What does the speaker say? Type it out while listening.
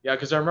Yeah,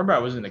 because I remember I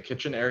was in the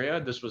kitchen area.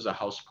 This was a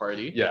house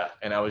party. Yeah.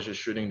 And I was just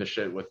shooting the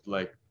shit with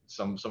like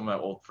some of my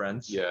old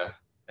friends. Yeah.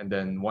 And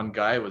then one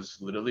guy was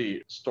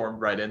literally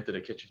stormed right into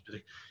the kitchen. He's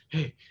like,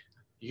 "Hey,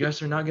 you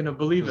guys are not gonna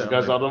believe it." This I'm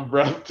guy's like, out of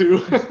breath too.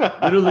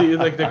 literally,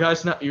 like the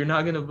guy's not. You're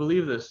not gonna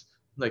believe this.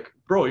 Like,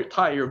 bro,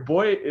 Ty, your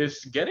boy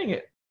is getting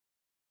it.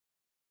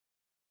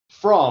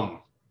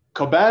 From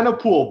Cabana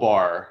Pool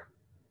Bar,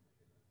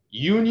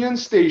 Union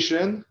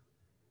Station,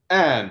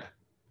 and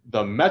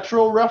the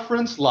Metro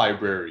Reference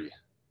Library.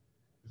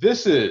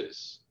 This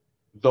is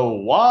the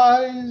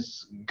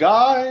Wize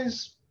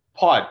Guize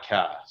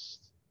podcast.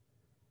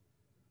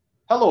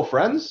 Hello,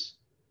 friends,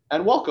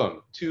 and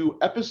welcome to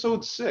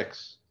episode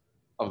 6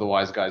 of the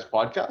Wize Guize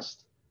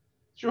podcast.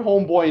 It's your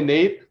homeboy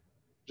Nate,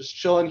 just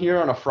chilling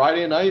here on a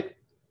Friday night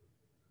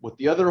with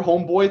the other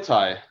homeboy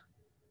Ty.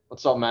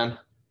 What's up, man?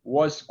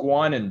 Was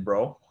guanin,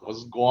 bro.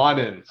 What's going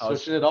on?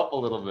 Switching it up a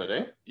little bit,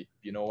 eh?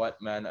 You know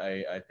what, man?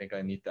 I think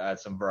I need to add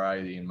some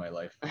variety in my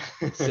life.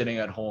 Sitting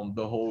at home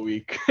the whole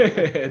week,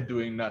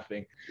 doing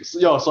nothing.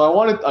 So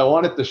I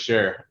wanted to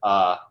share.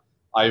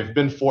 I've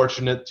been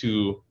fortunate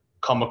to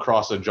come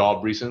across a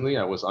job recently.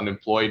 I was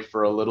unemployed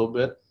for a little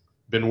bit.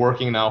 Been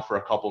working now for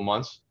a couple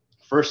months.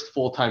 First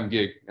full-time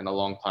gig in a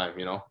long time,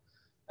 you know.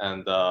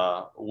 And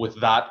with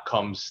that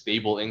comes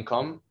stable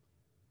income,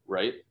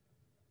 right?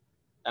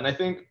 And I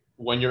think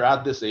when you're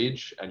at this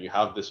age and you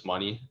have this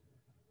money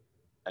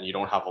and you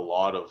don't have a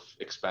lot of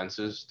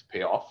expenses to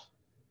pay off,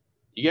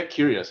 you get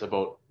curious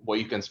about what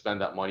you can spend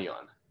that money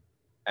on.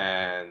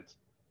 And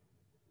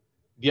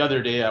the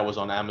other day I was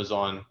on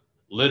Amazon,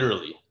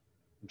 literally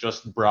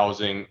just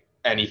browsing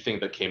anything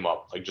that came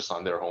up, like just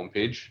on their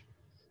homepage.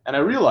 And I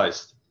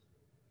realized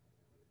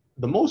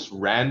the most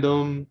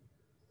random,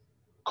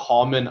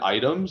 common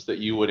items that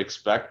you would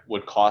expect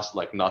would cost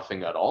like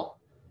nothing at all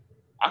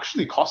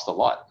actually cost a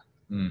lot.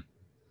 Mm.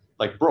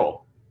 Like,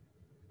 bro,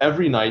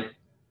 every night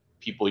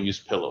people use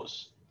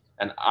pillows,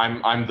 and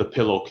I'm the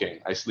pillow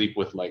king. I sleep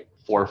with like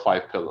 4 or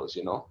 5 pillows,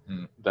 you know,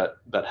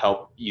 that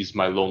help ease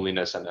my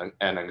loneliness and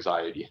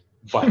anxiety.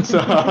 But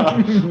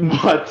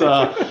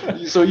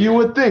so you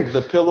would think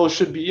the pillow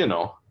should be, you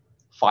know,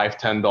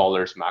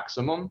 $5-10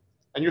 maximum,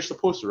 and you're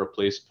supposed to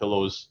replace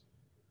pillows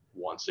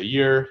once a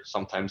year,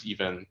 sometimes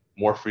even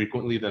more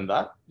frequently than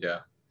that. Yeah.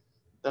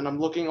 Then I'm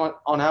looking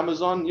on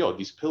Amazon, yo,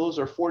 these pillows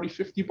are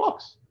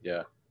 $40-50.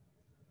 Yeah.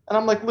 And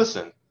I'm like,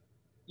 listen,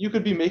 you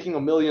could be making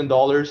 $1 million.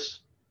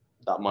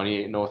 That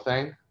money ain't no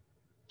thing.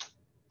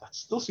 That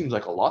still seems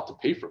like a lot to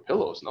pay for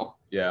pillows, no?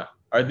 Yeah.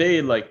 Are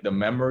they like the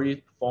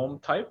memory foam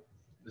type?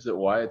 Is it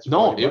why it's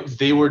No, 40 bucks?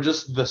 they were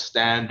just the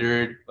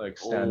standard, Like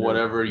standard,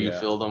 whatever you yeah.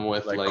 fill them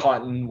with, like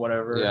cotton,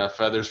 whatever. Yeah,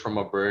 feathers from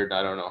a bird.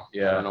 I don't know.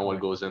 Yeah. I don't know what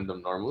goes in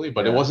them normally,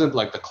 but Yeah. it wasn't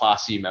like the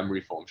classy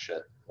memory foam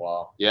shit.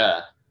 Wow.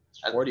 Yeah. It's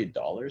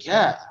 $40.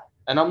 Yeah.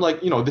 And I'm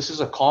like, you know, this is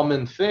a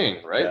common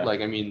thing, right? Yeah. Like,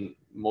 I mean,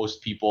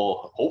 most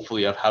people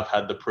hopefully have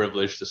had the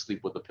privilege to sleep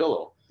with a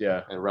pillow.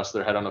 Yeah. And rest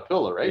their head on a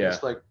pillow, right? Yeah.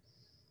 It's like,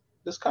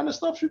 this kind of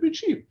stuff should be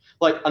cheap.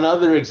 Like,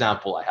 another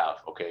example I have,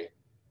 okay,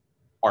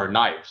 are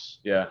knives.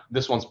 Yeah.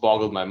 This one's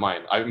boggled my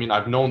mind. I mean,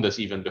 I've known this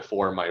even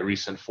before my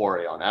recent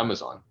foray on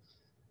Amazon.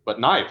 But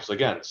knives,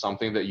 again,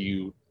 something that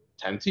you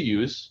tend to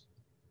use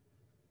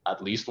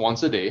at least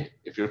once a day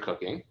if you're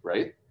cooking,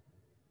 right?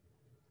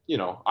 You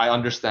know, I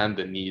understand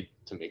the need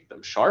to make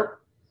them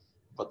sharp,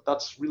 but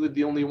that's really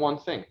the only one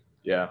thing.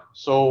 Yeah.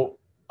 So,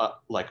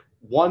 like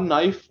one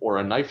knife or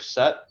a knife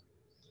set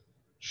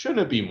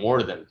shouldn't be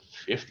more than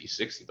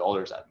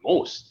 $50-60 at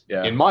most,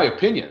 Yeah. in my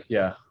opinion.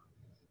 Yeah.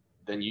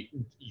 Then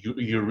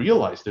you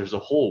realize there's a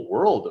whole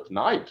world of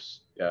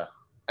knives. Yeah.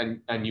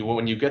 And you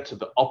when you get to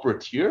the upper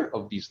tier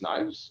of these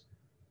knives,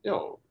 you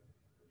know,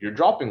 you're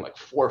dropping like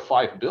 4 or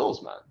 5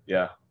 bills, man.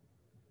 Yeah.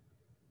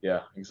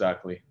 Yeah,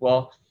 exactly.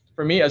 Well,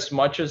 for me, as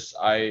much as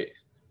I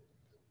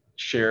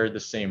share the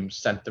same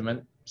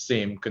sentiment,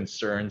 same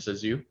concerns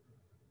as you,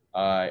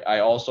 I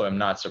also am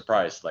not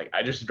surprised. Like,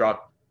 I just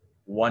dropped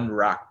 1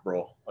 rack,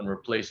 bro, on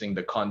replacing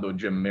the condo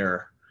gym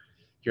mirror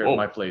here at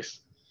my place.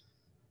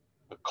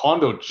 The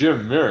condo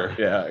gym mirror.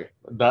 Yeah.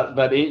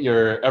 That ain't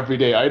your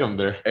everyday item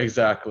there.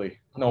 Exactly.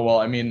 No, well,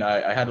 I mean,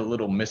 I had a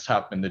little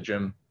mishap in the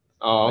gym.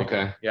 Oh, Like,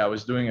 okay. yeah, I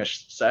was doing a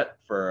set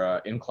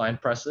for incline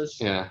presses.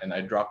 Yeah. And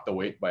I dropped the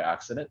weight by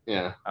accident.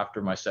 Yeah.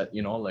 After my set,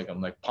 you know, like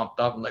I'm like pumped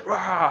up. I'm like,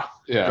 rah!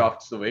 Yeah.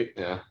 Dropped the weight.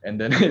 Yeah. And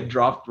then it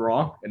dropped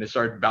wrong and it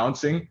started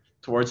bouncing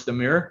towards the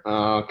mirror. And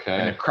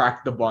Okay. it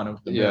cracked the bottom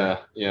of the mirror.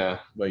 Yeah.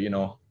 But, you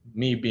know,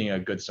 me being a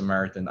good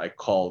Samaritan, I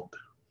called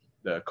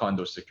the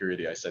condo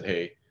security. I said,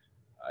 hey,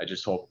 I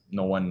just hope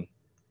no one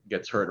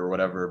gets hurt or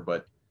whatever,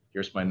 but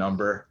here's my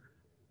number.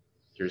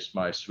 Here's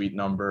my suite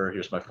number.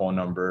 Here's my phone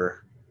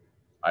number.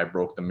 I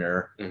broke the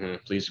mirror. Mm-hmm.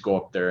 Please go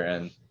up there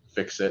and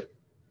fix it.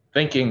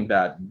 Thinking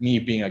that me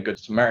being a good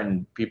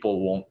Samaritan,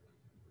 people won't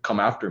come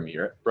after me,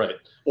 right? Right.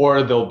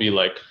 Or they'll be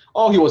like,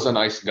 oh, he was a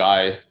nice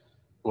guy. It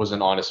was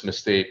an honest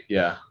mistake.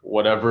 Yeah.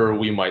 Whatever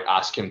we might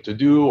ask him to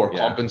do or Yeah.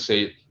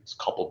 compensate, it's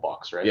a couple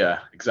bucks, right? Yeah,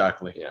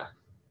 exactly. Yeah.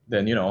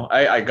 Then, you know,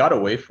 I got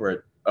away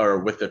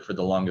with it for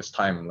the longest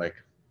time, like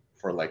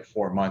for like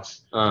 4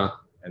 months.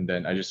 And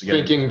then I just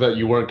Thinking that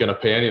you weren't gonna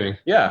pay anything.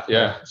 Yeah.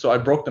 Yeah. So I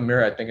broke the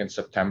mirror, I think in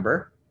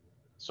September.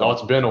 So Oh,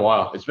 it's been a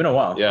while. it's been a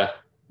while. Yeah.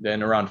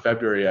 Then around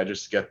February, I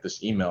just get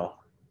this email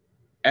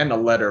and a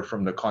letter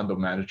from the condo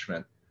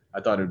management. I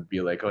thought it would be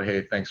like, oh,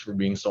 hey, thanks for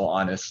being so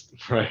honest.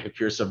 Right.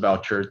 Here's a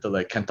voucher to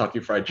like Kentucky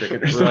Fried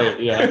Chicken or something. Right.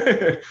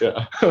 Yeah.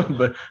 Yeah.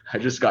 But I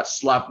just got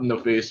slapped in the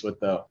face with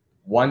the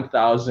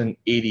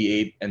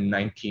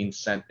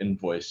 1,088.19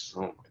 invoice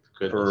Oh my for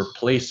goodness.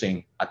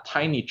 replacing a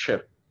tiny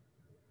chip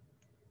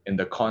in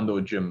the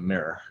condo gym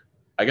mirror.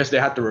 I guess they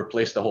had to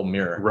replace the whole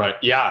mirror. Right.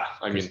 Yeah.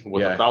 I mean,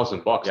 with Yeah.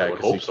 $1,000, Yeah, I would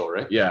 'cause hope so,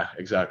 right? Yeah,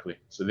 exactly.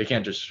 So they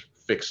can't just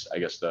fix, I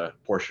guess, the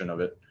portion of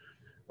it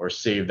or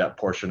save that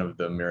portion of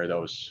the mirror that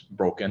was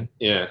broken.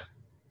 Yeah.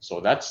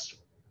 So that's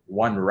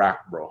one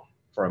rack, bro,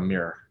 for a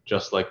mirror,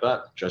 Just like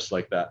that. just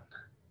like that.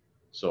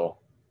 So,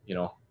 you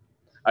know,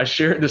 I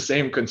share the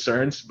same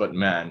concerns, but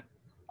man,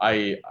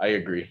 I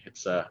agree.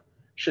 It's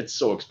shit's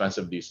so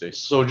expensive these days.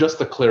 So just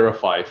to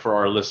clarify for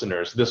our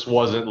listeners, this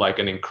wasn't like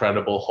an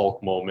incredible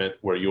Hulk moment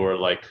where you were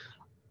like,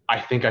 I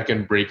think I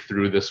can break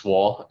through this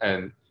wall,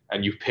 and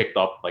you picked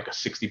up like a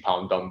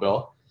 60-pound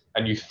dumbbell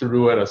and you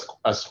threw it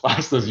as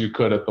fast as you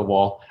could at the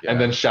wall Yeah.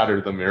 and then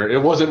shattered the mirror.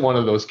 It wasn't one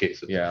of those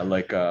cases. Yeah,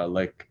 like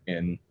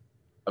in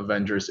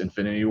Avengers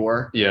Infinity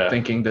War, Yeah.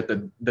 thinking that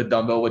the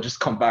dumbbell would just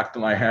come back to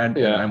my hand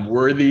and Yeah. I'm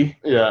worthy.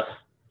 Yeah.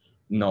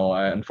 No,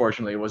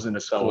 unfortunately, it wasn't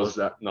as cool as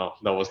that. No,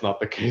 that was not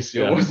the case.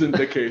 It Yeah. wasn't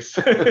the case.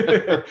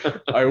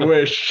 I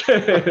wish.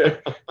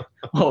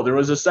 Well, there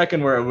was a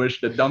second where I wish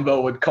the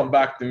dumbbell would come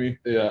back to me,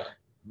 Yeah.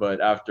 but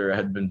after it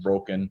had been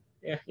broken,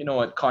 yeah, you know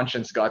what?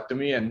 Conscience got to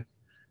me, and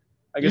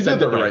I You guess I did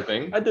did the the right right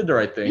thing. I did the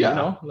right thing. Yeah, You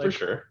know, for like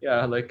sure.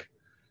 yeah, like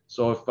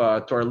so. If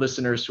to our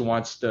listeners who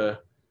wants to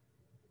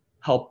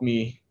help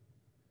me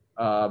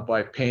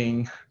by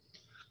paying,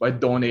 by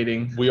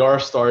donating, We are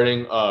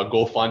starting a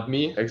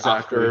GoFundMe Exactly.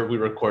 after we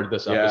record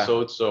this Yeah.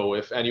 episode. So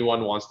if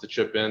anyone wants to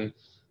chip in,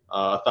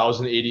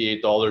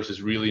 $1,088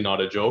 is really not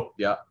a joke.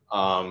 Yeah.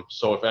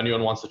 So if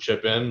anyone wants to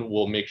chip in,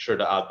 we'll make sure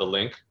to add the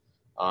link.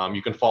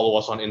 You can follow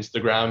us on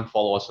Instagram,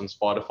 follow us on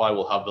Spotify.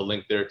 We'll have the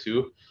link there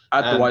too.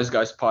 at the And- Wize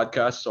Guize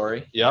podcast.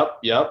 Sorry. Yep.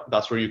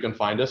 That's where you can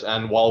find us.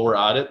 And while we're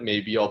at it,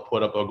 maybe I'll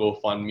put up a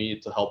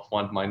GoFundMe to help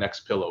fund my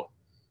next pillow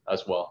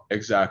as well.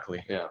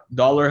 Exactly. Yeah.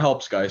 Dollar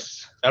helps,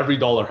 guys. Every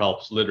dollar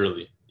helps,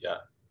 literally. Yeah.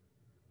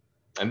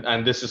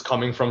 And this is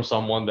coming from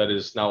someone that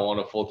is now on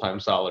a full-time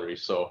salary.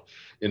 So,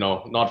 you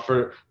know, not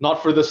for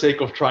the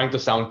sake of trying to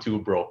sound too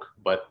broke,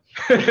 but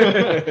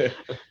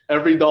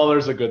every dollar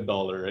is a good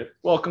dollar, right?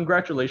 Well,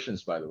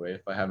 congratulations, by the way,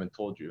 if I haven't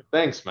told you.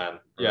 Thanks, man.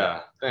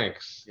 Yeah,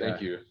 thanks. Yeah.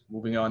 Thank you.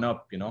 Moving on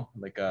up, you know,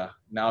 like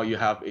now you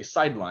have a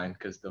sideline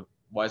because the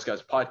Wize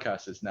Guize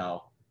podcast is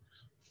now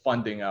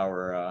funding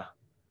our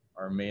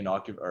main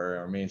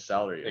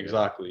salary. I guess.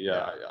 Exactly.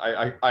 Yeah.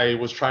 I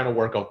was trying to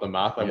work out the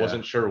math. I Yeah.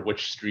 wasn't sure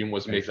which stream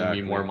was making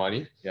Exactly. me more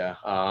money. Yeah.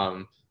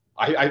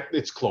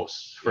 It's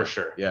close for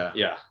sure. Yeah.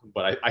 Yeah.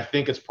 But I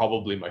think it's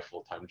probably my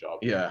full-time job.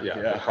 Yeah.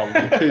 It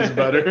probably pays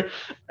better.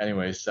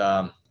 Anyways,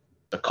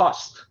 the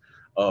cost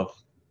of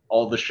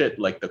all the shit,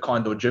 like the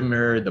condo gym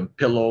mirror, the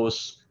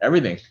pillows,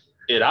 everything,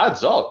 It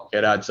adds up.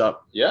 it adds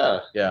up. Yeah.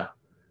 Yeah.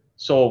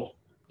 So,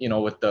 you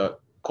know, with the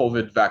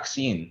COVID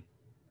vaccine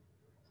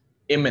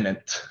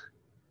imminent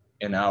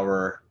in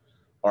our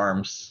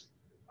arms,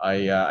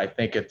 I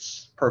think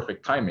it's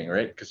perfect timing,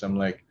 right? Because I'm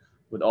like,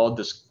 with all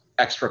this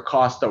extra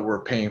cost that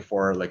we're paying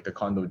for, like the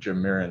condo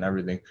gym mirror and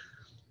everything,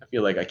 I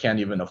feel like I can't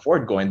even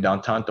afford going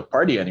downtown to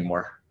party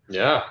anymore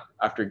Yeah.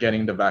 after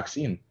getting the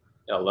vaccine.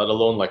 Yeah. Let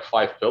alone like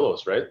 5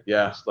 pillows, right?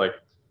 Yeah. It's like,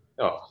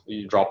 oh,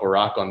 you drop a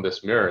rack on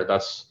this mirror.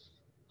 That's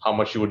how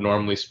much you would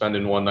normally spend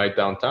in one night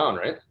downtown,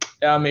 right?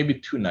 Yeah, maybe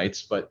 2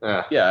 nights, but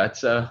Yeah. yeah,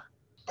 it's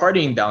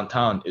partying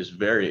downtown is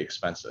very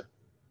expensive.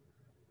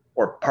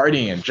 Or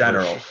partying in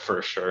general,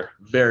 For sure.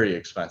 very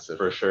expensive.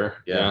 For sure.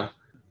 Yeah.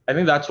 I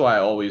think that's why I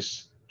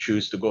always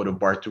choose to go to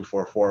Bar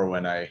 244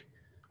 when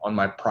on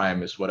my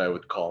prime is what I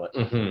would call it.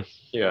 Mm-hmm.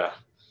 Yeah.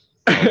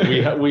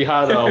 We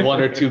had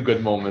 1 or 2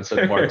 good moments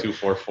at Bar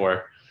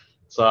 244.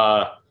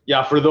 So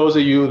yeah, for those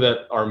of you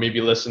that are maybe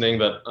listening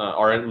that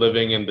aren't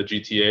living in the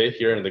GTA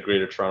here in the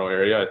Greater Toronto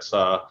area, it's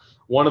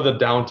one of the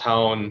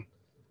downtown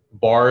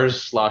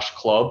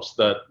bars/clubs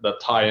that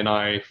Ty and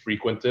I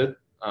frequented,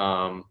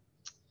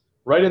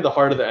 right in the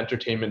heart of the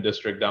entertainment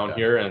district down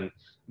here, and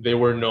they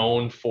were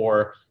known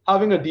for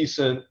having a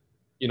decent,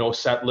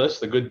 set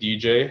list, a good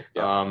DJ.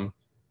 Yeah.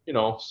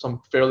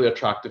 Some fairly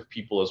attractive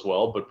people as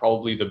well, but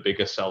probably the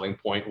biggest selling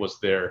point was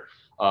their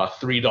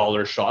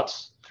 $3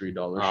 shots.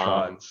 $3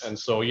 shots. And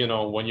so,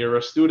 when you're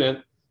a student,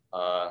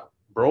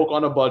 broke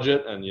on a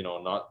budget and,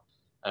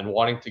 and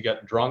wanting to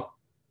get drunk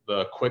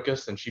the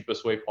quickest and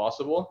cheapest way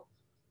possible,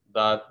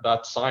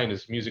 that sign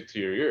is music to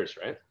your ears,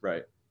 right?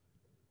 Right.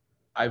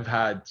 I've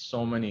had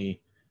so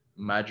many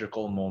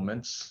magical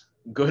moments,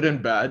 good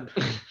and bad,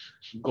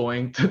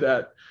 going to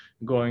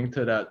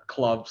that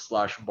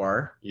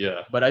club/bar.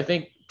 Yeah. But I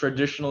think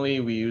traditionally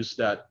we use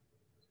that,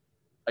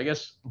 I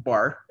guess,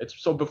 bar.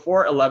 It's so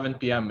before 11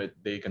 p.m.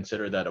 They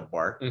consider that a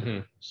bar. Mm-hmm.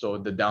 So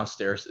the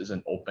downstairs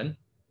isn't open,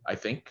 I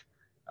think.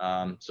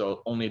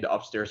 So only the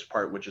upstairs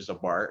part, which is a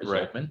bar, is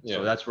Right. open. Yeah.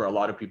 So that's where a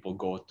lot of people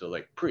go to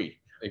like pre.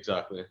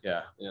 Exactly.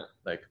 Yeah. Yeah.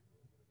 Like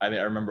I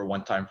remember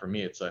one time for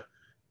me,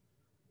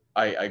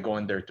 I go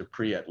in there to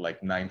pre at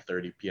like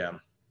 9:30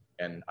 p.m.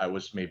 and I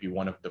was maybe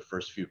one of the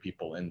first few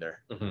people in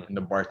there. Hmm. And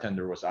the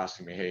bartender was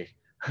asking me, "Hey,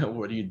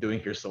 what are you doing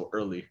here so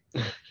early?"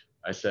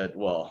 I said,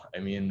 "Well, I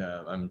mean,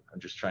 I'm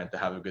just trying to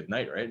have a good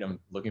night, right? I'm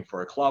looking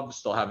for a club,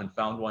 still haven't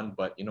found one,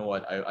 but you know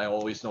what? I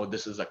always know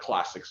this is a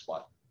classic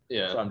spot.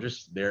 Yeah. So I'm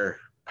just there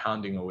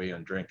pounding away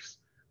on drinks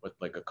with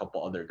like a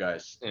couple other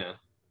guys. Yeah.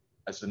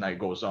 As the night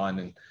goes on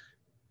and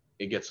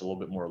it gets a little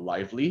bit more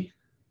lively,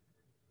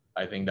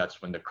 I think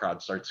that's when the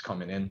crowd starts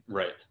coming in.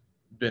 Right.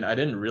 But I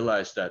didn't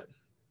realize that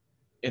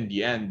in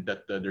the end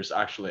that there's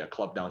actually a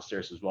club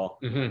downstairs as well.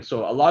 Hmm.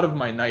 So a lot of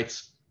my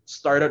nights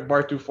start at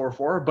bar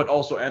 244, but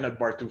also end at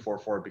bar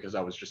 244 because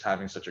I was just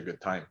having such a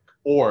good time.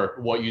 Or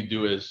what you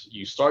do is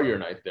you start your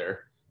night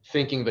there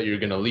thinking that you're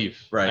going to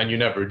leave, Right. and you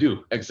never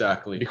do,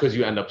 Exactly. because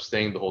you end up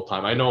staying the whole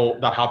time. I know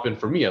that happened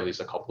for me at least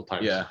a couple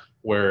times. Yeah.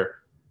 Where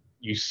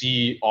you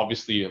see,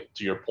 obviously,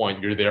 to your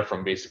point, you're there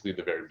from basically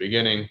the very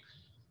beginning.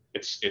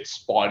 It's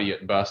spotty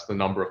at best, the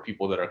number of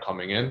people that are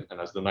coming in,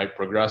 and as the night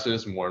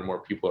progresses, more and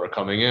more people are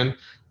coming in.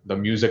 The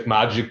music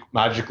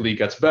magically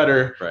gets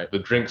better. Right. The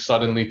drinks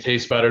suddenly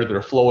taste better.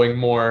 They're flowing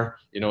more.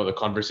 The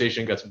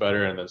conversation gets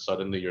better, and then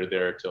suddenly you're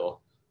there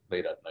till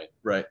late at night.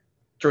 Right.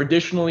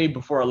 Traditionally,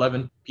 before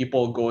 11,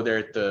 people go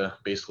there to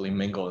basically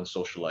mingle and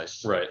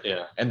socialize. Right.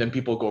 Yeah. And then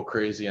people go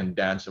crazy and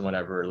dance and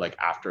whatever, like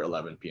after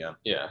 11 p.m.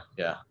 Yeah.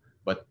 Yeah.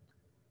 But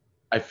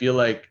I feel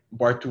like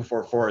bar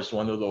 244 is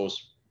one of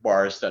those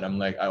bars that I'm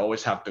like, I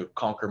always have to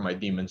conquer my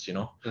demons,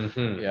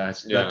 Mm-hmm. Yeah,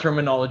 it's Yeah. that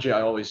terminology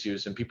I always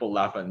use, and people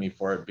laugh at me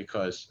for it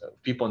because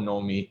people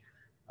know me.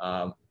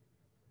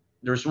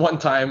 There's one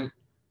time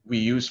we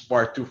used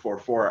bar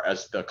 244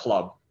 as the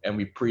club, and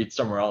we pre'd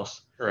somewhere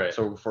else. Right.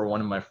 So for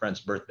one of my friends'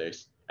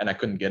 birthdays, and I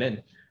couldn't get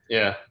in.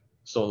 Yeah.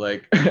 So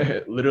like,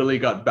 literally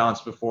got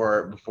bounced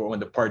before when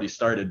the party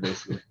started,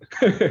 basically.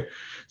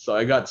 So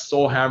I got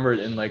so hammered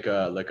in like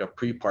a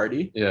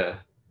pre-party. Yeah.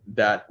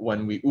 That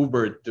when we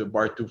Ubered to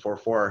bar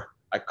 244,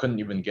 I couldn't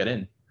even get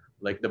in.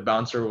 Like the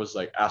bouncer was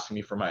like asking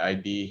me for my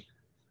ID.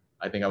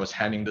 I think I was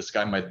handing this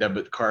guy my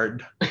debit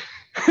card.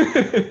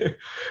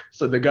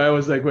 So the guy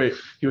was like, wait,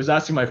 he was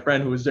asking my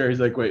friend who was there. He's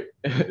like, wait,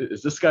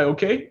 is this guy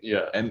okay?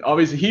 Yeah. And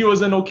obviously he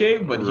wasn't okay,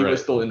 but he was Right.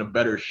 still in a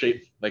better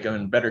shape, like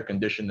in better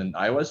condition than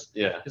I was.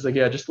 Yeah. He's like,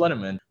 yeah, just let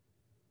him in.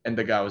 And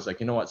the guy was like,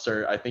 you know what,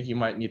 sir, I think you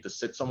might need to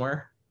sit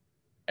somewhere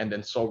and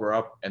then sober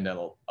up, and then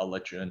I'll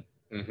let you in.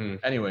 Mm-hmm.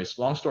 Anyways,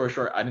 long story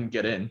short, I didn't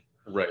get in.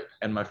 Right.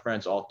 And my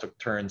friends all took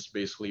turns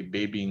basically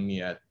babying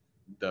me at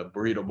the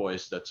Burrito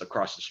Boyz that's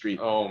across the street.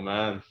 Oh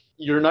man,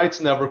 your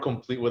night's never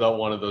complete without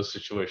one of those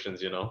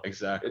situations.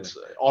 Exactly. It's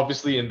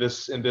obviously in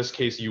this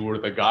case you were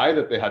the guy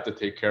that they had to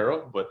take care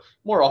of, but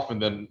more often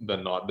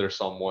than not, there's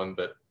someone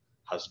that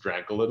has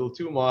drank a little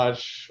too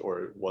much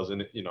or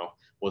wasn't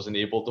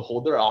able to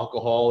hold their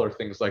alcohol or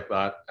things like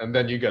that, and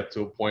then you get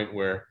to a point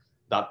where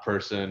that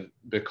person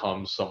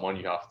becomes someone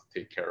you have to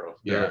take care of.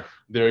 Yeah.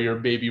 They're your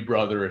baby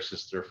brother or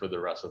sister for the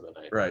rest of the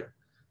night. Right.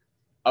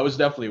 I was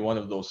definitely one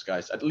of those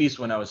guys, at least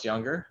when I was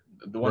younger.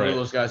 One Right. of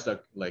those guys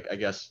that, like, I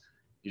guess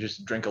you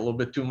just drink a little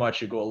bit too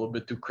much, you go a little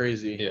bit too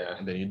crazy, Yeah.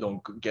 and then you don't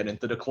get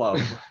into the club,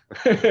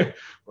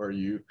 or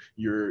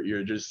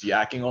you're just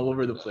yakking all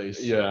over the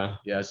place. Yeah.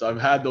 Yeah. So I've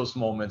had those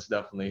moments,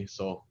 definitely.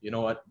 So you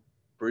know what,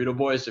 Burrito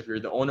Boyz, if you're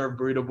the owner of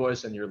Burrito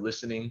Boyz and you're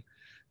listening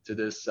to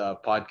this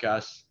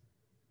podcast,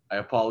 I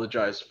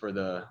apologize for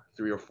the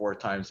 3 or 4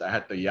 times I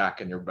had to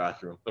yak in your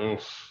bathroom.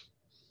 Oof.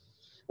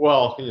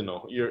 Well,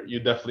 you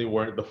definitely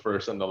weren't the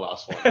first and the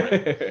last one.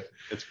 Right?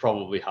 It's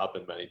probably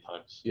happened many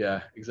times.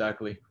 Yeah,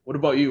 exactly. What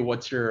about you?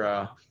 What's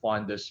your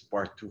fondest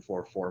bar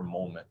 244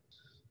 moment?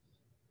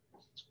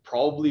 It's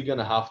probably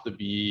gonna have to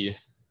be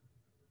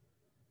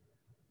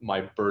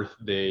my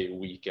birthday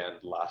weekend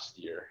last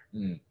year.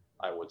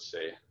 I would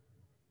say.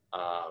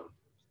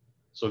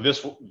 So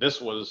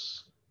this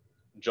was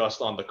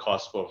just on the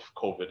cusp of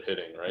COVID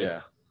hitting, right?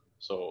 Yeah.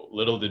 So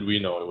little did we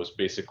know it was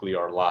basically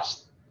our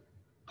last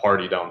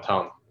party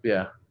downtown.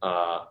 Yeah.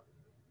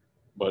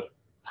 But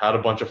had a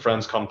bunch of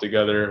friends come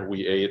together.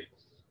 We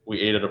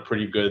ate at a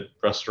pretty good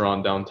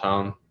restaurant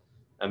downtown,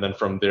 and then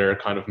from there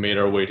kind of made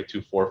our way to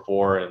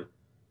 244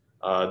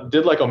 and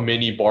did like a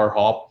mini bar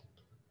hop,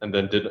 and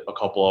then did a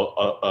couple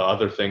of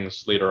other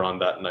things later on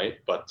that night.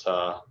 But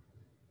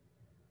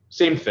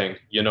same thing,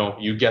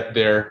 you get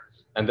there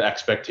and the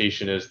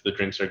expectation is the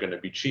drinks are going to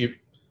be cheap.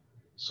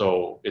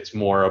 So it's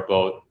more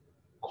about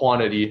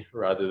quantity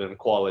rather than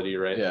quality,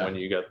 right? Yeah. When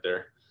you get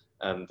there.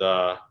 And,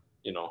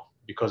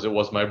 because it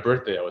was my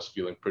birthday, I was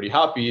feeling pretty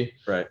happy.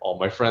 Right. All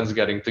my friends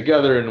getting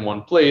together in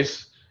one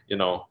place,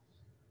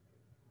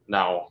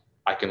 now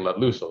I can let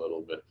loose a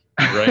little bit,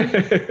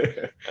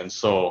 right? And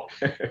so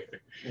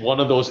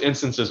one of those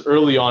instances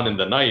early on in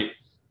the night,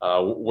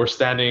 we're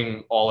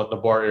standing all at the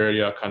bar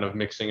area, kind of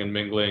mixing and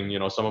mingling.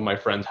 Some of my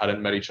friends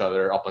hadn't met each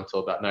other up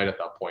until that night at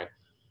that point.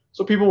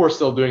 So people were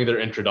still doing their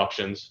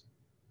introductions.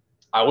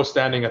 I was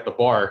standing at the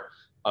bar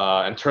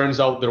And turns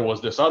out there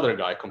was this other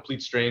guy,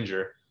 complete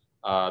stranger,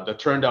 that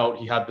turned out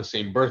he had the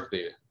same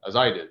birthday as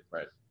I did.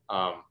 Right.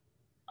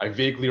 I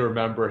vaguely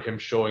remember him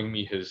showing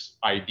me his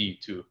ID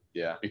too.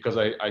 Yeah. Because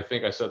I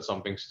think I said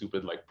something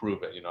stupid like,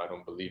 prove it, I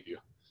don't believe you.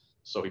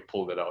 So he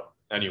pulled it out.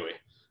 Anyway,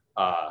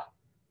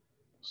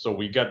 so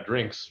we get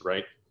drinks,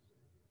 right?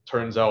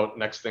 Turns out,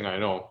 next thing I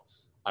know,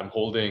 I'm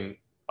holding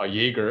a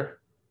Jaeger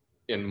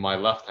in my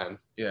left hand.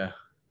 Yeah.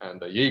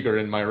 And a Jaeger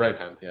in my right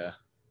hand. Yeah.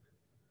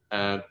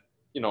 And,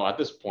 at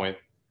this point,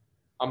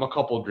 I'm a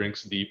couple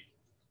drinks deep.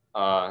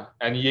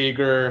 And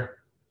Jaeger,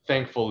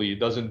 thankfully,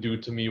 doesn't do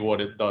to me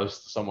what it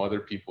does to some other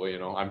people.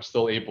 I'm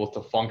still able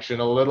to function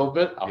a little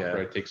bit after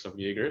I take some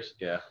Jaegers.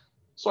 Yeah.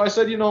 So I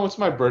said, it's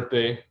my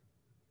birthday.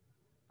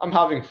 I'm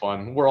having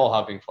fun. We're all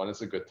having fun.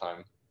 It's a good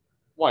time.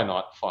 Why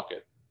not? Fuck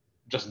it.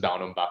 Just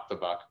down them back to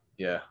back.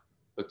 Yeah.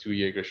 The 2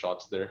 Jaeger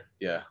shots there.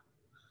 Yeah.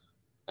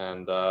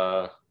 And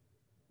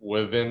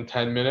within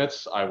 10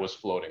 minutes, I was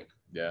floating.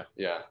 Yeah.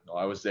 Yeah. No,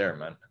 I was there,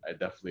 man. I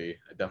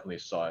definitely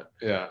saw it.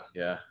 Yeah.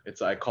 Yeah.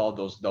 I called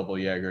those double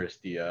Jaegers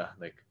the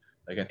like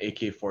an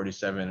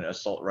AK-47 and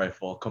assault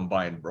rifle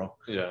combined, bro.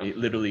 Yeah. It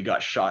literally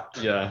got shot.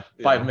 Yeah.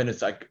 5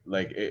 minutes.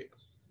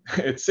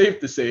 It's safe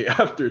to say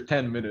after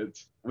 10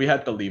 minutes we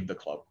had to leave the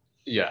club.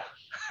 Yeah.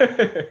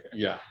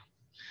 Yeah.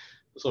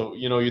 So,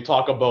 you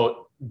talk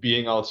about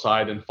being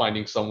outside and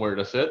finding somewhere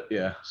to sit.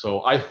 Yeah.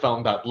 So I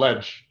found that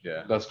ledge.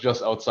 Yeah. That's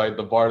just outside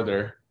the bar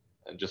there,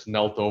 and just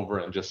knelt over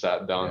and just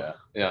sat down.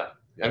 Yeah.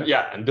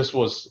 And this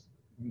was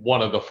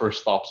one of the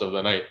first stops of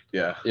the night.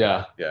 Yeah.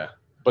 Yeah. Yeah.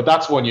 But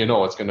that's when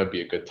it's going to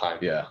be a good time.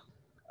 Yeah.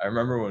 I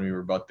remember when we were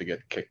about to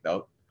get kicked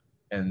out,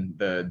 and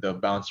the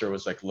bouncer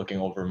was like looking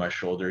over my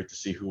shoulder to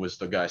see who was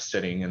the guy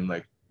sitting in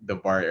like the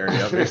bar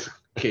area.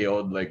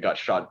 KO'd, like got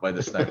shot by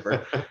the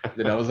sniper.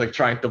 Then I was like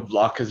trying to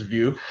block his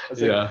view. I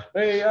was like,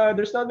 hey,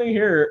 there's nothing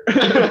here.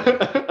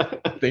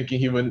 Thinking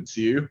he wouldn't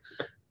see you.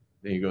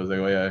 Then he goes like,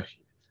 oh yeah,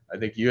 I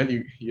think you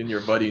and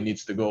your buddy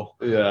needs to go.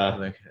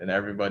 Yeah. And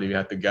everybody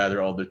had to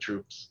gather all the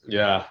troops.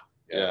 Yeah.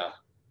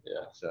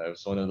 So it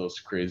was one of those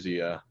crazy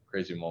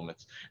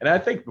moments. And I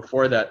think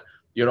before that,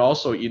 you'd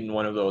also eaten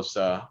one of those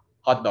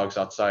hot dogs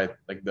outside,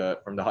 like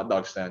from the hot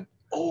dog stand.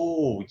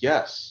 Oh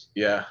yes.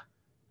 Yeah.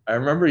 I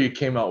remember you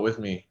came out with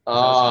me. I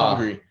was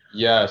hungry.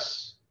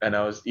 Yes. And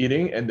I was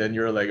eating, and then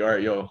you were like, all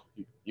right, yo,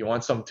 you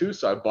want some too?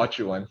 So I bought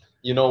you one.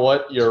 You know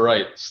what? You're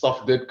right.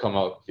 Stuff did come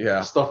out.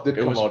 Yeah. Stuff did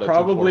come out. It was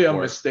probably a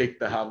mistake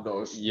to have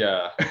those.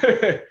 Yeah.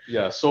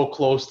 Yeah. So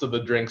close to the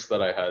drinks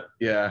that I had.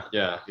 Yeah.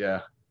 Yeah.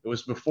 Yeah. It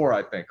was before,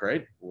 I think,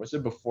 right? Was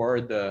it before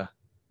the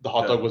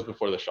hot dog was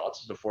before the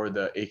shots? Before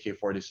the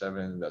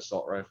AK-47, the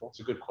assault rifle? It's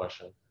a good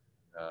question.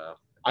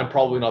 I'm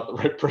probably not the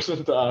right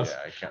person to ask.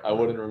 Yeah, I can't. I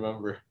wouldn't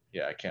remember.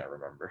 Yeah, I can't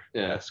remember.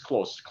 Yeah, it's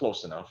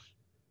close enough.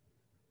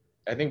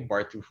 I think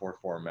Bar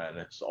 244, man,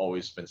 it's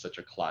always been such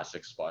a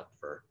classic spot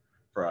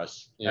for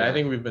us. Yeah. And I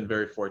think we've been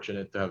very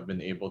fortunate to have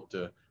been able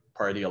to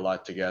party a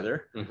lot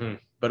together,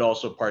 but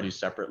also party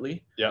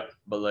separately. Yeah.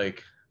 But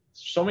like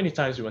so many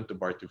times we went to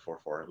Bar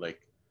 244,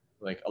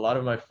 like a lot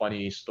of my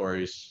funny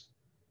stories,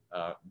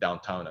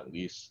 downtown at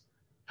least,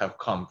 have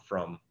come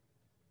from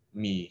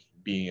me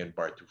being in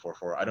Bar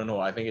 244. I don't know.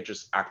 I think it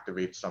just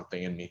activates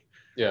something in me.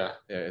 Yeah.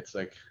 Yeah. It's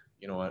like,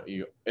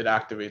 it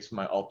activates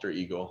my alter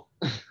ego.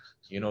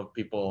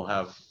 People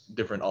have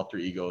different alter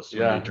egos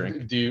when they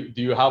drink. Do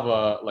you have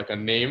a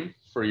name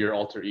for your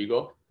alter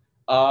ego?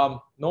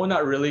 No,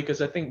 not really,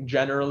 because I think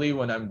generally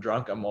when I'm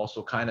drunk, I'm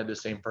also kind of the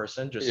same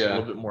person, just a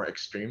little bit more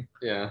extreme.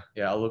 Yeah.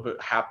 Yeah, a little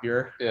bit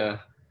happier. Yeah.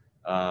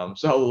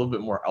 So a little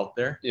bit more out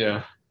there.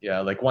 Yeah. Yeah,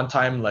 like one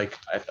time, like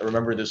I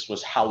remember this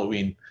was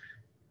Halloween,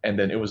 and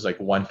then it was like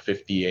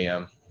 1:50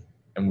 a.m.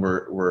 and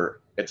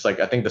it's like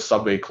I think the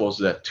subway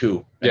closes at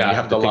 2. Yeah, you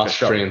have to the take last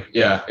train.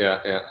 Yeah.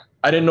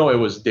 I didn't know it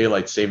was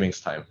daylight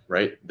savings time,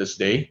 right? This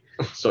day.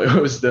 So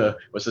it was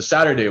a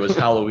Saturday, it was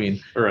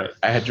Halloween. Right.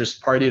 I had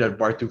just partied at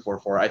Bar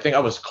 244. I think I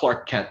was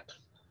Clark Kent.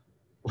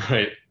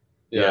 Right.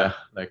 Yeah.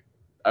 Like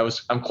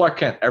I'm Clark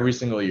Kent every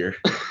single year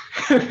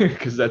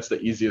because that's the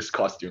easiest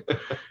costume.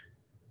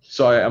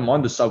 So I'm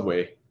on the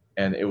subway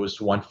and it was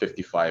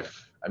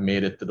 1:55. I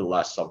made it to the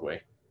last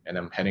subway and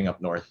I'm heading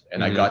up north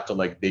and I got to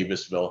like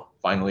Davisville,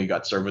 finally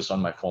got service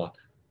on my phone.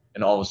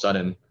 And all of a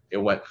sudden it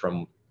went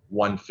from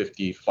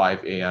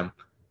 1:55 a.m.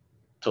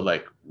 to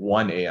like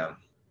 1 a.m.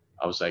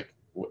 I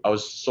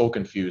was so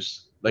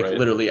confused. Like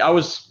literally, I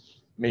was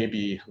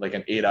maybe like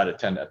an 8 out of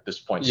 10 at this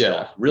point.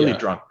 Yeah, still. Really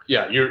drunk.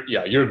 Yeah,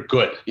 you're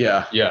good.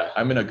 Yeah, yeah.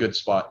 I'm in a good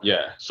spot.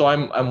 Yeah. So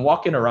I'm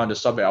walking around the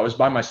subway. I was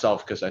by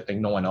myself because I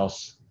think no one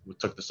else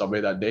took the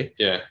subway that day.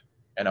 Yeah.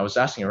 And I was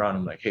asking around.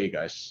 I'm like, hey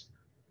guys,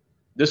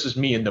 this is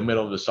me in the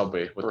middle of the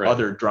subway with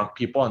other drunk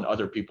people and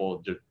other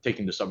people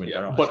taking the subway.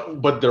 Yeah.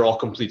 But they're all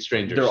complete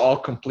strangers. They're all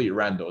complete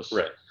randos.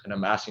 Right. And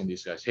I'm asking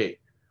these guys, hey,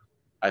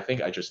 I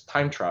think I just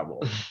time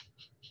traveled.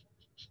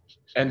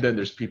 And then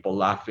there's people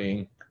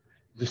laughing.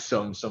 There's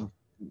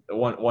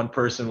one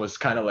person was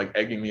kind of like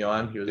egging me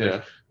on. He was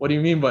like, what do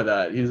you mean by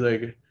that? He's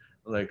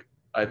like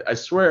I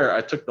swear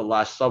I took the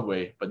last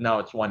subway, but now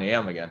it's 1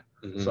 a.m. again.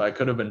 So I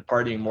could have been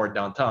partying more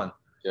downtown.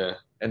 Yeah.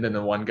 And then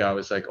the one guy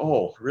was like,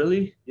 "Oh,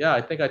 really? Yeah,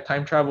 I think I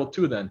time traveled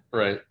too then."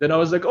 Right. Then I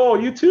was like, "Oh,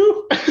 you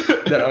too?"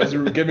 Then I was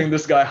giving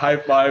this guy high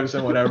fives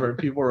and whatever.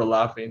 People were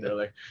laughing. They're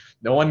like,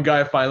 the one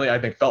guy finally, I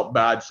think, felt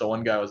bad. So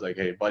one guy was like,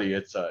 "Hey, buddy,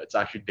 it's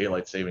actually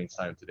daylight savings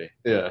time today.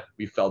 Yeah.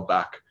 We fell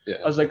back." Yeah.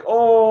 I was like,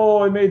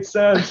 "Oh, it made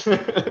sense."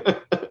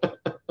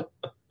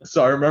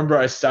 So I remember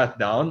I sat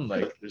down.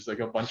 Like, there's like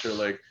a bunch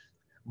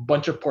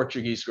of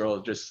Portuguese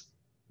girls, just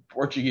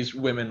Portuguese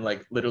women,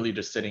 like literally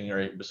just sitting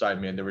right beside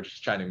me, and they were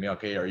just chatting me,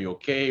 "Okay, are you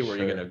okay? Where are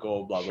you Sure. gonna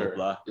go? Blah blah Sure.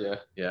 blah." Yeah.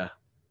 Yeah.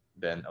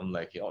 Then I'm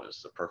like, "Yo, this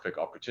is a perfect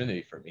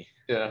opportunity for me."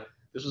 Yeah.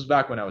 This was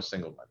back when I was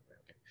single, by the way.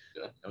 Okay.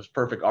 Yeah. It was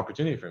perfect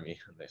opportunity for me.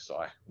 And so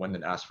I went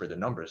and asked for the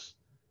numbers.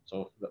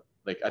 So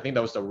like I think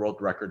that was the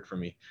world record for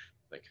me.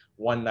 Like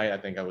one night, I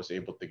think I was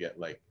able to get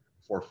like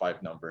 4 or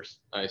 5 numbers.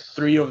 Nice.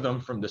 3 of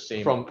them from the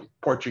same From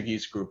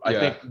Portuguese group. I Yeah.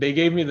 think they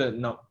gave me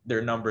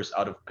their numbers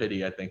out of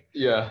pity. I think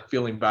Yeah.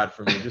 feeling bad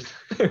for me. Just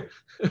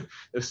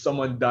if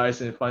someone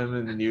dies and if I'm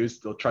in the news,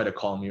 they'll try to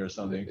call me or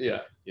something.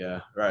 Yeah.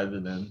 Yeah, rather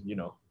than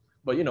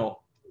but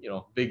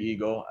big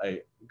ego.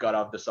 I got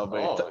off the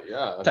subway, Oh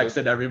yeah.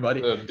 texted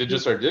everybody. The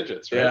digits are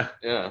digits, right? Yeah.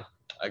 Yeah.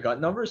 I got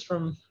numbers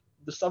from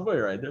the subway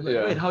ride. They're like,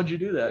 Yeah. "Wait, how'd you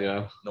do that?"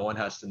 Yeah. No one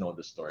has to know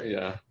the story.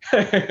 Yeah.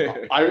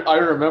 Yeah. I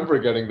remember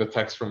getting the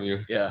text from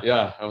you. Yeah.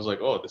 Yeah. I was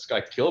like, oh, this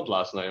guy killed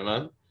last night,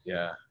 man.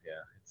 Yeah.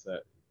 It's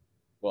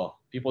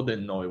well, people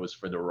didn't know it was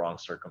for the wrong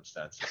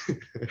circumstance.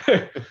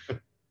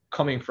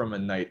 Coming from a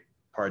night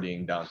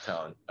partying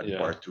downtown at Yeah.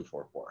 bar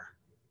 244.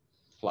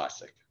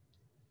 Classic.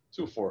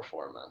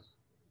 244, man.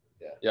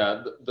 Yeah.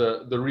 Yeah.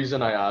 The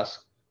reason I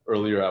asked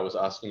earlier, I was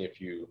asking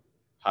if you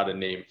had a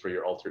name for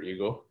your alter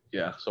ego.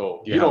 Yeah.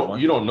 So Do you have don't one?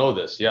 you don't know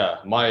this. Yeah.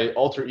 My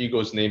alter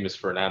ego's name is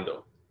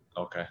Fernando.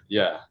 Okay.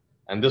 Yeah.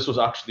 And this was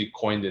actually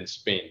coined in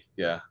Spain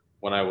Yeah.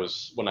 when I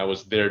was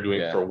there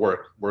doing Yeah. for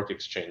work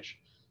exchange.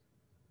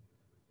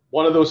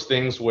 One of those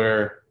things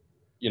where,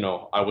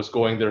 I was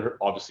going there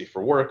obviously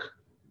for work,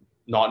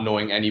 not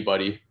knowing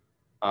anybody.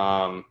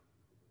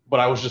 But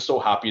I was just so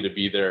happy to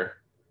be there.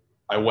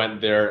 I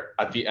went there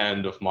at the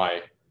end of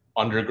my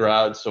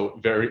undergrad, so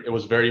it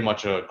was very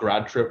much a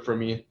grad trip for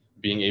me,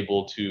 being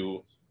able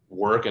to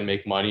work and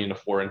make money in a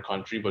foreign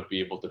country, but be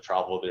able to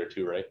travel there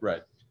too, right?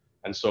 Right.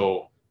 And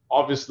so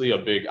obviously a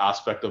big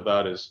aspect of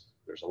that is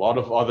there's a lot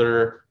of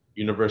other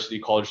university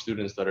college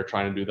students that are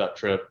trying to do that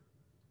trip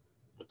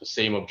with the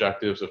same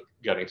objectives of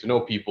getting to know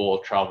people,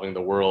 traveling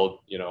the world,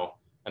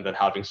 and then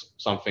having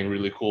something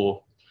really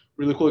cool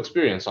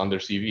experience on their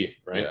CV,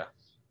 right? Yeah.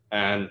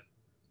 And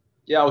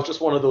yeah, it was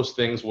just one of those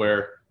things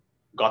where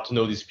got to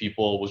know these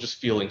people, was just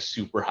feeling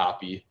super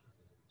happy,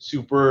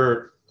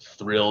 super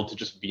thrilled to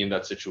just be in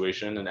that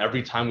situation. And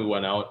every time we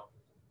went out,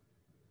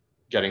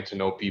 getting to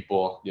know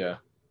people, Yeah.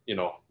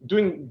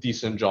 Doing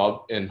decent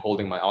job in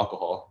holding my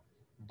alcohol.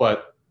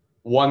 But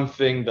one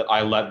thing that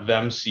I let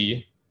them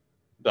see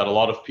that a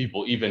lot of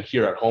people even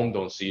here at home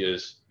don't see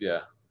is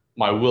Yeah.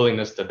 my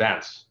willingness to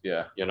dance,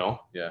 Yeah.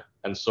 Yeah.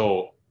 And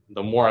so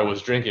the more I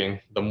was drinking,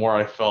 the more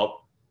I felt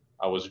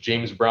I was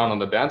James Brown on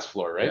the dance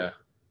floor, right? Yeah.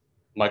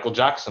 Michael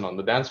Jackson on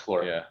the dance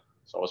floor. Yeah.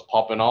 So I was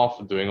popping off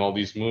and doing all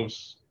these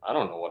moves. I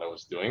don't know what I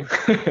was doing,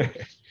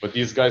 but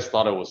these guys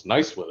thought I was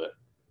nice with it.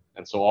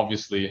 And so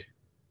obviously,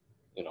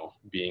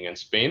 being in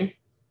Spain,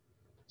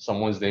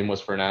 someone's name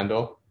was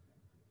Fernando,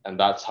 and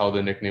that's how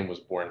the nickname was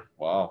born.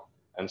 Wow.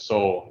 And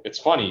so it's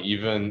funny,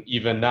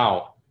 even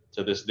now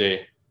to this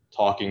day,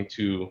 talking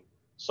to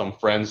some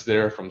friends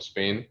there from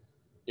Spain,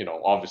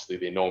 obviously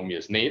they know me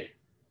as Nate,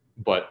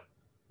 but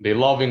they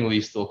lovingly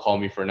still call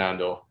me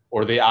Fernando,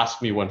 or they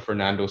ask me when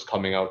Fernando's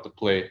coming out to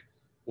play,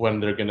 when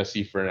they're gonna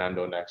see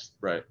Fernando next.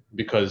 Right.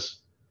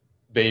 Because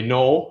they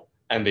know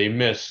and they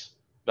miss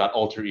that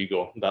alter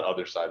ego, that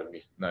other side of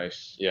me.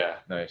 Nice. Yeah.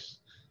 Nice.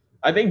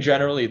 I think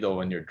generally though,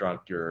 when you're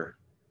drunk, you're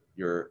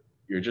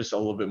just a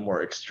little bit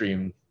more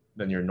extreme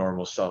than your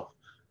normal self.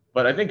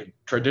 But I think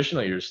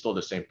traditionally you're still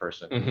the same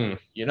person. Mm-hmm.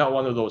 You're not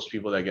one of those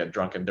people that get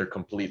drunk and they're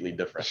completely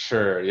different.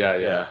 Sure.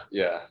 Yeah.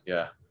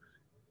 Yeah.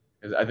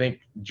 'Cause I think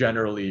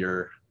generally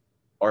you're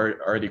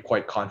already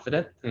quite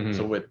confident. Mm-hmm.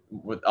 So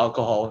with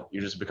alcohol, you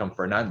just become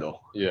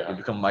Fernando. Yeah. You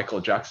become Michael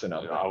Jackson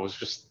out there. I was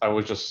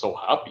just so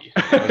happy.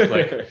 I was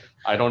like,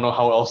 I don't know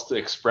how else to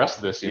express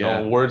this.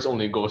 Yeah. Words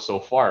only go so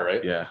far,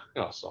 right? Yeah.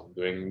 So I'm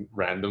doing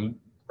random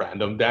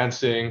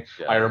dancing.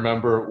 Yeah. I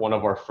remember one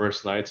of our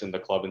first nights in the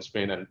club in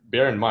Spain, and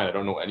bear in mind, I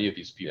don't know any of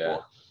these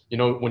people.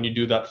 Yeah. When you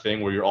do that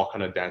thing where you're all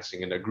kind of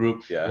dancing in a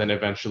group, Yeah. and then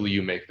eventually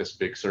you make this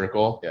big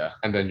circle, Yeah.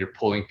 and then you're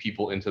pulling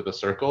people into the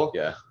circle.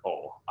 Yeah. Oh,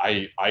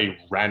 I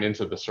ran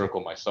into the circle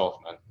myself,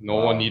 man. No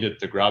Wow. one needed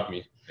to grab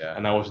me. Yeah.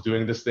 And I was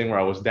doing this thing where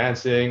I was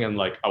dancing and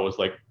I was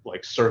like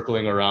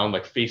circling around,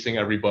 like facing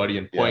everybody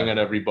and pointing Yeah. at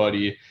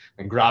everybody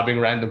and grabbing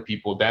random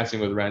people, dancing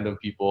with random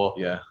people.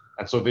 Yeah.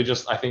 And so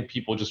I think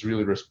people just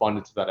really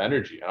responded to that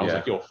energy. And I was Yeah.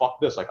 like, yo, fuck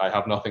this. Like, I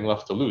have nothing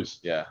left to lose.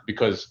 Yeah.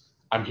 Because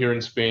I'm here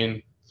in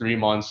Spain 3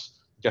 months,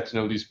 get to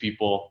know these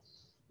people.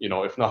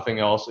 If nothing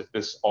else, if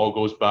this all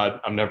goes bad,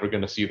 I'm never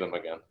going to see them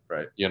again.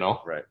 Right. Right.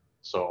 Right.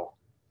 So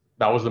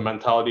that was the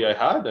mentality I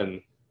had.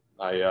 And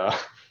I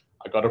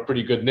I got a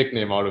pretty good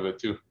nickname out of it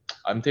too.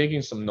 I'm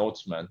taking some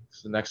notes, man.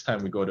 So next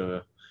time we go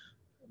to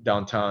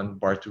downtown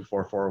bar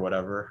 244 or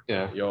whatever,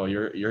 Yeah. yo,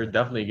 you're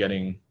definitely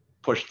getting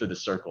pushed to the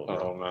circle, Oh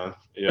bro. man.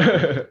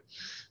 Yeah.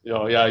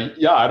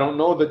 Yeah. I don't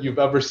know that you've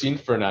ever seen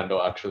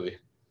Fernando actually.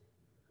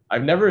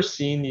 I've never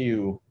seen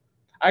you.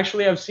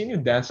 Actually, I've seen you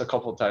dance a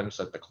couple times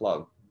at the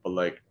club, but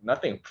like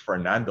nothing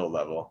Fernando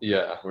level,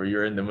 Yeah. where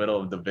you're in the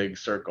middle of the big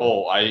circle.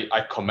 Oh,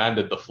 I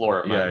commanded the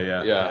floor, Yeah, man.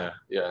 yeah, Yeah. yeah.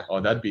 Yeah.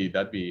 Oh, that'd be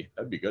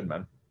good,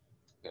 man.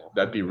 Yeah.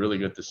 That'd be really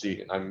good to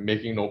see. I'm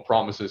making no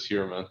promises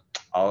here, man.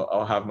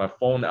 I'll have my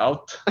phone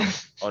out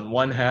on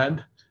one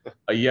hand,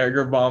 a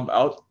Jaeger bomb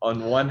out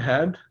on one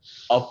hand.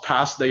 I'll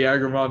pass the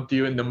Jaeger bomb to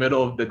you in the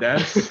middle of the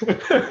dance.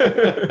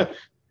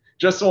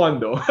 Just one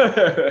though.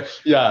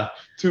 Yeah,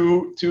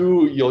 two,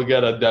 you'll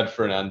get a dead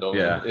Fernando.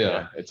 Man.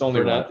 Yeah. It's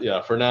only one.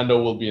 Yeah,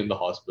 Fernando will be in the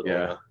hospital.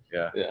 Yeah,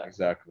 Yeah.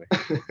 exactly.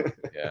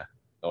 Yeah.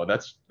 No,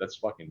 that's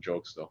fucking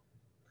jokes though.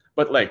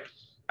 But like,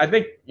 I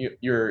think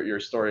your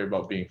story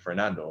about being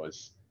Fernando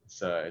is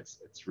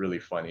it's really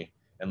funny,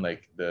 and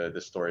like the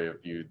story of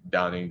you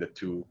downing the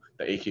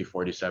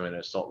AK-47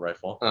 assault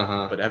rifle.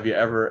 Uh-huh. But have you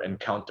ever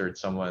encountered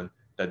someone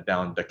that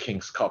downed the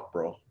King's Cup,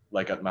 bro?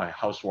 Like at my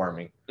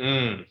housewarming.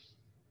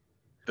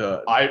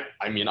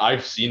 I mean,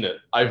 I've seen it.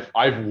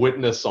 I've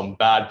witnessed some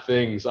bad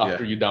things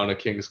after you down a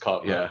King's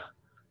Cup. Man.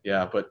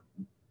 Yeah. But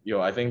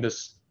I think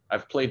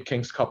I've played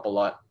King's Cup a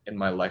lot in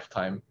my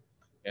lifetime,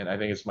 and I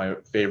think it's my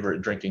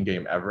favorite drinking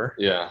game ever.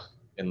 Yeah.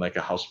 In like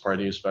a house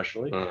party,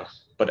 especially.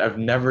 But I've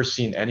never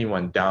seen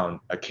anyone down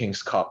a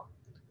King's Cup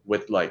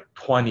with like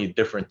 20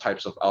 different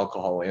types of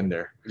alcohol in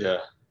there. Yeah.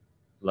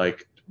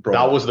 Like, bro.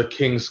 That was the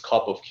King's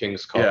Cup of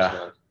King's Cups,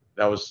 man.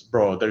 That was,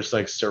 bro. There's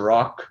like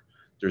Ciroc,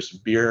 there's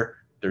beer,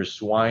 there's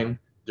wine,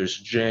 there's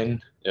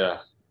gin. Yeah.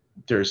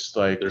 There's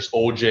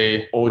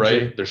OJ,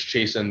 right? There's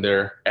Chase in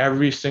there.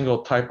 Every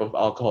single type of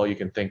alcohol you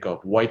can think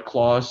of. White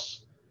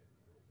Claws.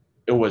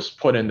 It was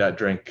put in that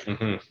drink.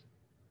 Mm-hmm.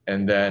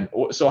 And then,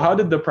 so how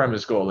did the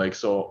premise go? Like,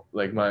 so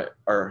like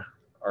our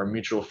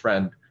mutual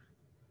friend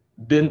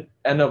didn't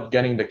end up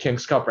getting the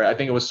King's Cup, right? I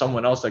think it was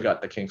someone else that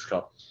got the King's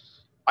Cup.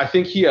 I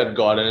think he had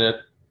gotten it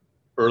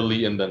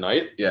early in the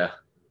night. Yeah.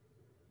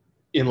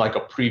 In like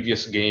a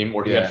previous game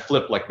where he had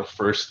flipped like the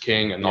first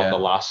king and not the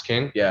last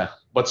king. Yeah.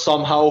 But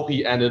somehow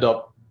he ended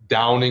up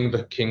downing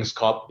the King's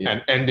Cup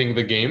and ending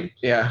the game.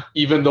 Yeah.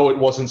 Even though it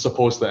wasn't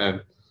supposed to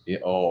end. Yeah.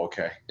 Oh,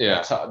 okay.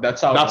 Yeah.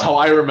 That's how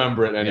I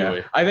remember it anyway.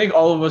 Yeah. I think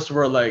all of us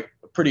were like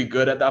pretty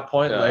good at that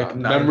point. Yeah. Like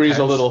memory's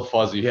a little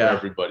fuzzy for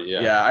everybody.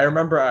 Yeah. Yeah. I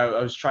remember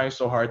I was trying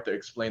so hard to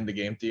explain the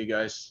game to you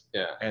guys.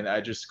 Yeah. And I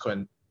just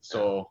couldn't.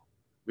 So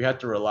we had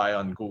to rely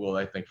on Google,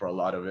 I think, for a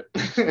lot of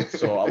it.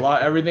 So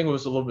everything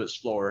was a little bit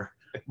slower.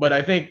 But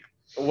I think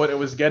what it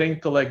was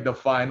getting to like the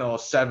final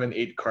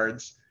 7-8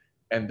 cards,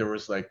 and there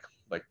was like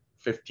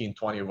 15,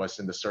 20 of us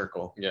in the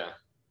circle. Yeah.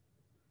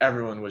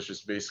 Everyone was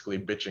just basically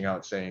bitching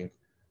out saying,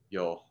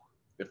 yo,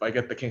 if I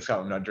get the King's Cup,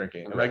 I'm not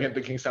drinking. If I get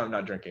the King's Cup, I'm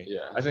not drinking.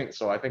 Yeah. I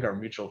think our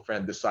mutual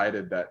friend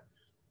decided that,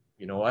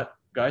 you know what,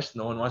 guys,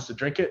 no one wants to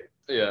drink it.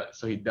 Yeah.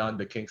 So he downed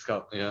the King's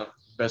Cup. Yeah.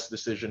 Best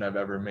decision I've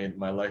ever made in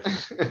my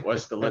life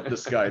was to let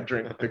this guy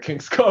drink the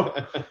King's Cup.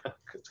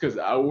 It's because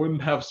I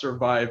wouldn't have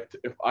survived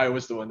if I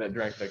was the one that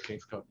drank that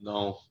King's Cup.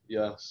 No.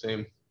 Yeah.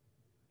 Same.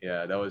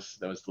 Yeah, that was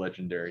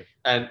legendary.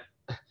 And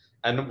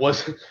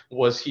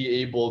was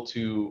he able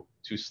to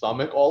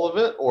stomach all of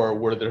it, or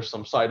were there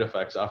some side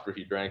effects after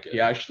he drank it?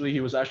 Yeah,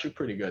 he was actually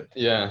pretty good.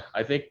 Yeah.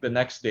 I think the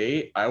next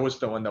day I was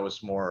the one that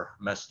was more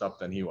messed up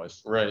than he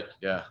was. Right.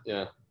 Yeah.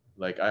 Yeah.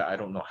 Like I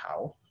don't know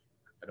how.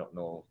 I don't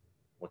know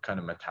what kind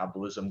of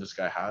metabolism this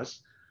guy has,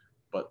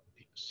 but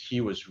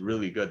he was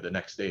really good the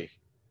next day.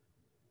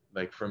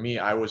 Like for me,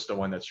 I was the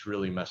one that's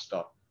really messed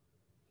up.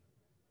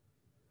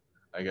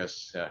 I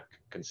guess,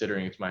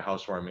 considering it's my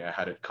housewarming, I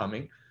had it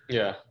coming.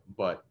 Yeah.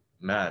 But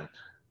man,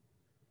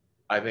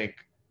 I think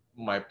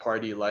my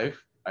party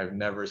life, I've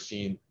never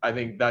seen. I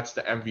think that's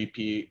the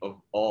MVP of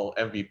all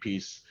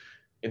MVPs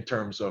in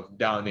terms of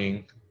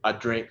downing a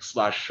drink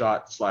 /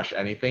 shot /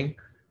 anything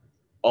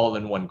all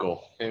in one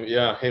go.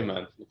 Yeah. Hey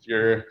man, if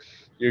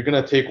you're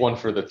gonna take one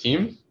for the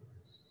team,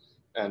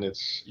 and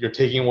you're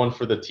taking one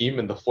for the team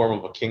in the form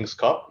of a King's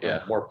Cup.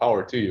 Yeah. More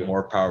power to you.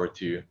 More power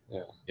to you.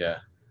 Yeah. Yeah.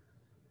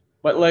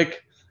 But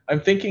like, I'm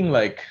thinking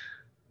like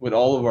with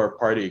all of our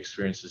party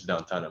experiences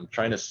downtown, I'm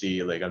trying to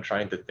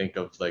think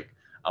of like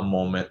a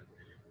moment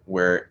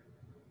where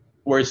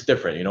it's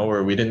different,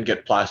 where we didn't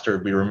get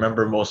plastered. We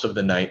remember most of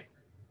the night,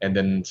 and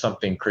then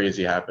something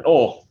crazy happened.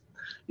 Oh,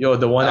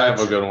 the one I have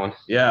a good one.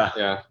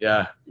 Yeah.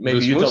 Maybe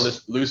Loose you Moose? tell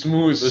this. Loose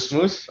Moose. Loose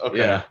Moose? Okay.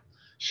 Yeah.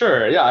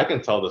 Sure. Yeah, I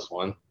can tell this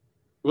one.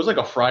 It was like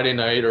a Friday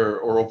night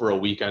or over a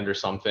weekend or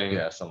something.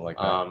 Yeah, something like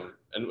that.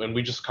 And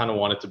we just kind of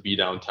wanted to be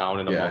downtown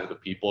and among the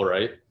people,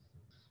 right?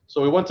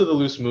 So we went to the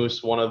Loose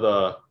Moose, one of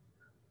the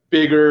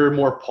bigger,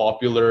 more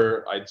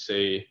popular, I'd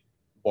say,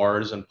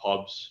 bars and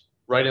pubs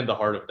right in the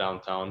heart of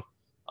downtown.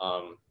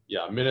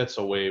 Minutes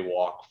away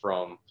walk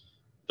from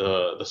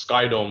the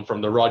Sky Dome,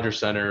 from the Rogers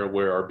Center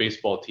where our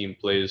baseball team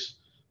plays.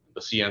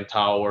 the CN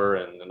Tower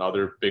and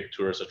another big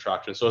tourist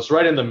attraction. So it's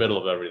right in the middle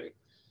of everything.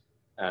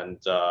 And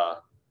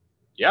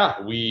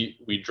yeah,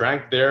 we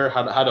drank there,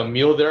 had a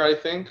meal there, I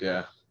think.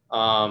 Yeah.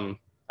 And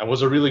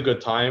was a really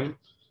good time.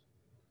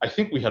 I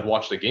think we had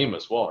watched the game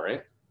as well,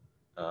 right?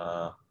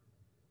 I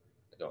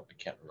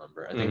can't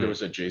remember. I think there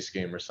was a Jace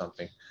game or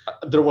something.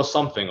 There was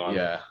something on.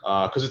 Yeah.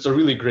 Because it's a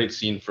really great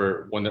scene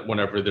for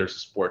whenever there's a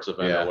sports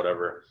event Yeah. or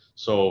whatever.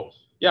 So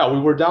yeah, we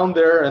were down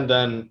there, and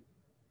then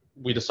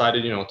we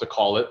decided, to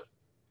call it.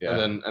 Yeah.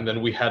 And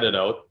then we headed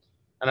out.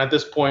 And at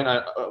this point,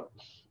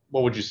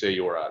 what would you say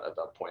you were at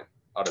that point,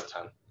 out of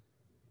 10?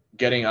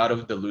 Getting out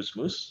of the Loose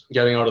Moose,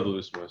 Getting out of the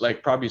Loose Moose.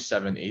 like probably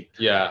 7, 8.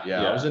 Yeah.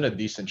 I was in a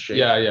decent shape.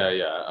 Yeah.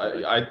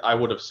 I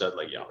would have said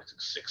like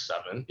 6,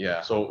 7.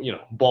 Yeah. So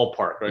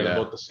ballpark, right? Yeah.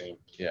 About the same.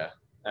 Yeah.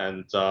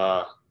 And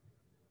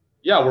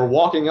yeah, we're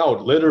walking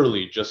out,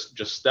 literally just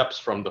steps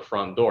from the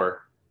front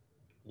door.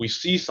 We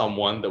see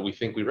someone that we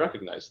think we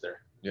recognize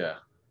there. Yeah.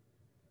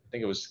 I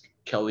think it was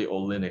Kelly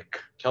Olynyk.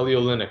 Kelly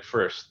Olynyk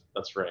first.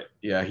 That's right.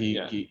 Yeah,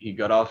 he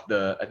got off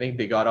I think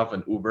they got off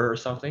an Uber or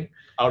something.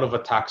 Out of a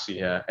taxi.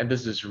 Yeah, and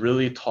there's this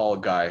really tall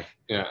guy.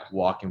 Yeah.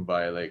 Walking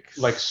by, like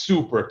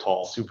super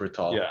tall. Super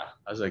tall. Yeah.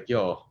 I was like,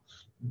 yo,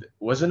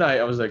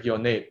 I was like, yo,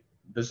 Nate,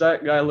 does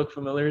that guy look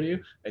familiar to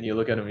you? And you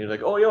look at him, and you're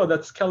like, oh, yo,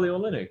 that's Kelly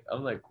Olynyk.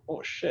 I'm like,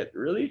 oh shit,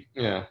 really?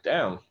 Yeah.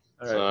 Damn. All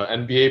right. It's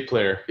an NBA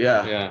player.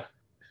 Yeah. Yeah.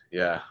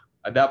 Yeah.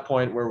 At that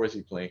point, where was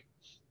he playing?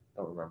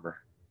 I don't remember.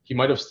 He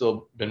might have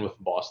still been with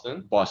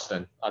Boston.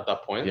 Boston. At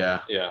that point.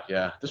 Yeah. Yeah.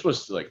 Yeah. This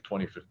was like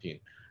 2015.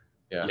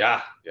 Yeah.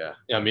 Yeah. Yeah.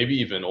 Yeah. Maybe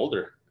even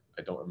older.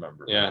 I don't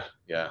remember. Yeah.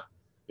 Yeah.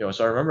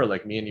 So I remember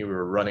like me and you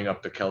were running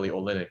up to Kelly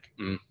Olynyk.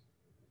 Mm.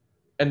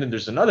 And then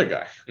there's another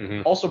guy,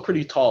 also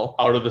pretty tall.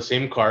 Out of the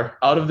same car.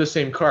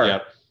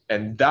 Yep.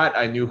 And that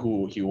I knew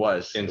who he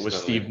was. Instantly. It was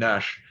Steve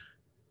Nash.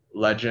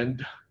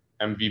 Legend.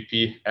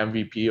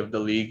 MVP of the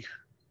league.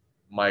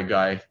 My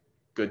guy.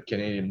 Good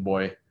Canadian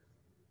boy.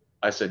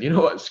 I said, you know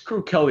what?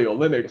 Screw Kelly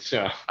Olynyk.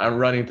 Yeah. I'm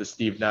running to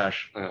Steve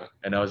Nash.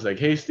 And I was like,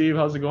 hey, Steve,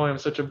 how's it going? I'm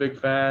such a big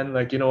fan.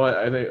 Like, you know what?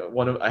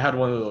 I had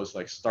one of those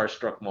like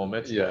starstruck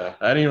moments. Yeah.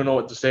 I didn't even know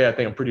what to say.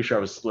 I'm pretty sure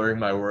I was slurring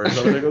my words.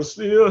 I was like, oh,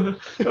 Steve,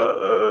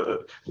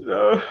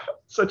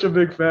 such a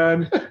big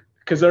fan.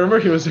 Because I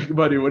remember he was like,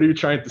 buddy, what are you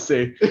trying to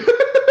say?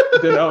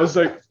 Then I was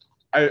like,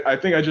 I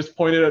think I just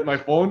pointed at my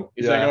phone.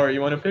 He's like, all right,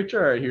 you want a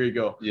picture? All right, here you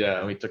go. Yeah.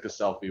 And we took a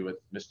selfie with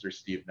Mr.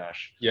 Steve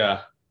Nash.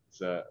 Yeah.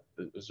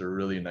 It was a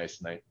really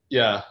nice night.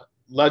 Yeah,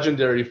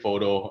 legendary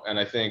photo. And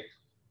I think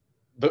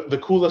the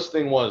coolest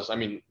thing was, I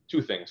mean,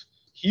 two things.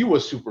 He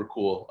was super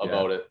cool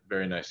about it.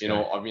 Very nice.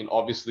 I mean,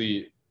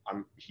 obviously,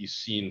 he's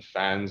seen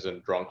fans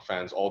and drunk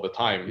fans all the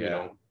time,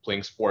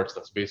 playing sports.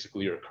 That's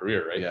basically your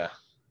career, right? Yeah.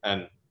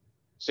 And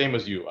same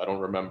as you, I don't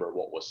remember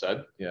what was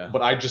said. Yeah.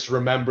 But I just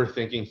remember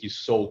thinking he's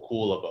so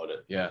cool about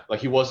it. Yeah. Like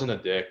he wasn't a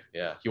dick.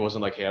 Yeah. He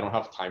wasn't like, hey, I don't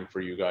have time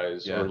for you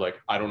guys. Yeah. Or like,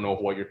 I don't know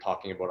what you're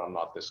talking about. I'm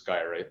not this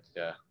guy, right?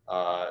 Yeah.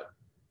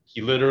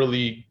 He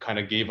literally kind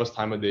of gave us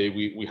time of day.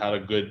 We had a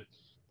good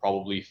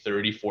probably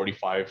 30,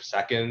 45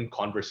 second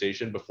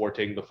conversation before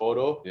taking the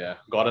photo. Yeah.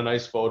 Got a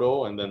nice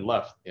photo and then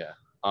left. Yeah.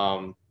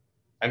 And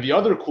the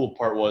other cool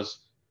part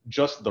was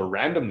just the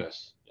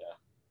randomness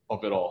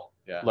of it all.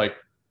 Yeah. Like,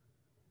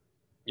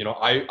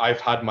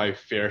 I've had my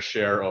fair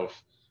share of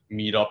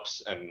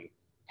meetups and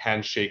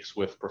handshakes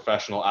with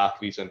professional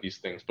athletes and these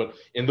things, but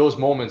in those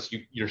moments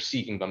you're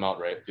seeking them out,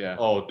 right? Yeah.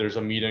 Oh, there's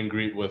a meet and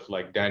greet with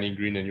like Danny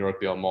Green in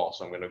Yorkdale Mall,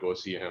 so I'm gonna go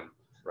see him,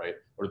 right?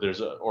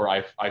 Or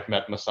I've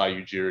met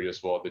Masai Ujiri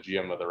as well, the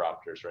GM of the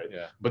Raptors, right?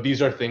 Yeah. But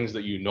these are things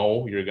that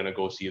you're gonna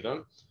go see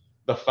them.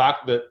 The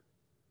fact that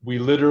we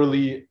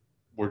literally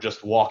were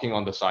just walking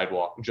on the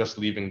sidewalk, just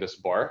leaving this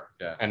bar,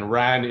 and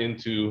ran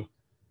into,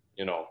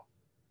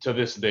 to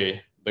this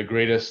day, the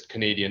greatest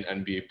Canadian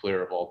NBA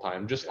player of all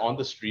time, just on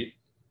the street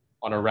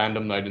on a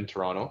random night in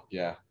Toronto.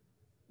 Yeah.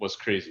 Was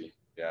crazy.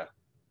 Yeah.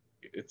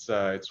 It's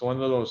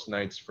one of those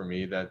nights for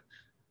me that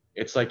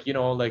it's like,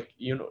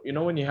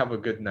 when you have a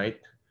good night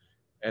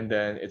and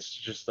then it's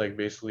just like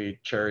basically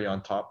cherry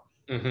on top.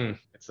 Mm-hmm.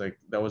 It's like,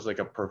 that was like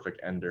a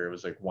perfect ender. It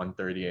was like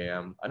 1:30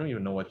 a.m. I don't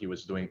even know what he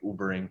was doing,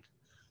 Ubering.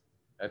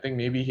 I think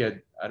maybe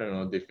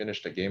they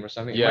finished a game or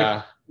something.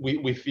 Yeah,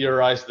 we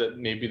theorized that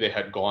maybe they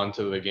had gone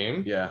to the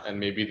game. Yeah. And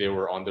maybe they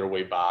were on their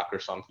way back or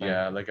something.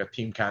 Yeah, like a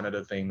Team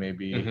Canada thing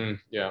maybe. Mm-hmm.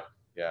 Yeah.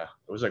 Yeah.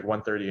 It was like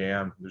 1:30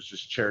 a.m. It was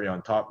just cherry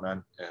on top,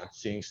 man. Yeah.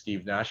 Seeing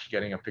Steve Nash,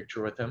 getting a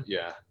picture with him.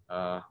 Yeah.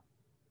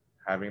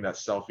 Having that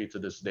selfie to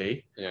this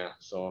day. Yeah.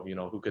 So,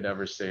 who could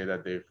ever say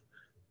that they've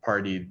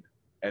partied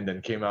and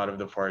then came out of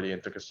the party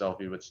and took a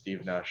selfie with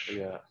Steve Nash?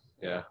 Yeah.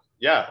 Yeah.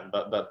 Yeah,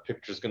 that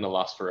picture's gonna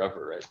last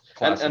forever, right?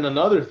 Classic. And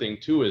another thing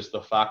too is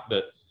the fact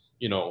that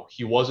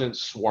he wasn't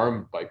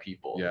swarmed by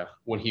people. Yeah.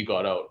 When he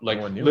got out, like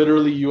No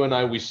literally, you and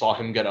I, we saw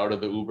him get out of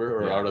the Uber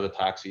or out of the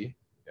taxi.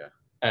 Yeah.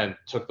 And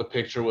took the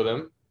picture with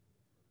him.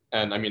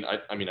 And I mean, I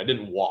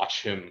didn't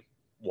watch him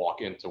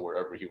walk into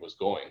wherever he was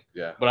going.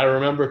 Yeah. But I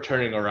remember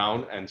turning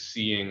around and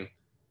seeing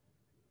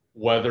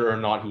whether or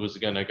not he was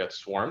gonna get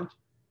swarmed,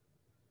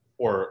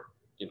 or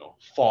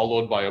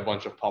followed by a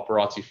bunch of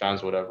paparazzi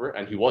fans, whatever,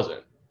 and he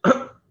wasn't.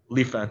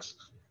 Leaf fans.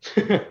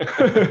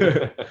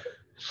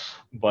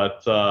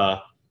 But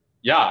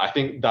yeah, I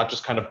think that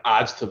just kind of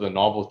adds to the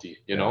novelty,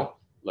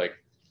 like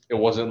it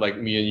wasn't like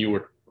me and you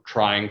were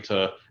trying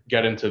to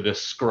get into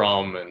this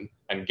scrum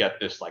and get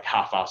this like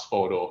half-ass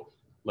photo.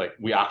 Like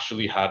we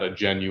actually had a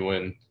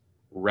genuine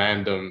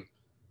random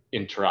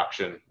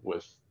interaction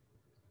with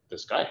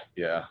this guy.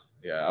 Yeah.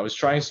 I was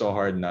trying so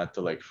hard not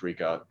to like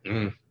freak out.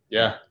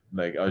 Yeah.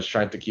 Like I was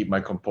trying to keep my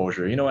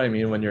composure. You know what I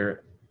mean? When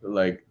you're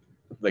like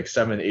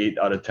 7, 8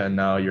 out of 10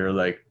 now, you're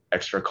like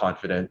extra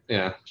confident.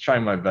 Yeah.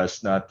 Trying my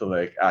best not to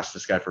like ask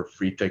this guy for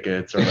free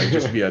tickets or like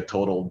just be a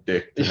total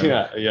dick to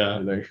him. Yeah.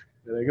 Like,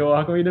 oh,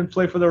 how come he didn't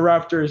play for the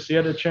Raptors? He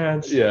had a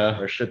chance. Yeah.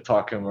 Or shit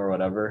talk him or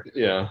whatever.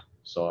 Yeah.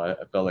 So I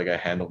felt like I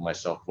handled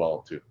myself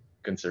well too,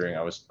 considering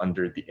I was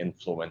under the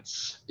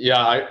influence. Yeah,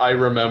 I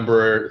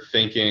remember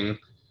thinking,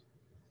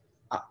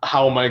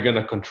 how am I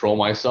gonna control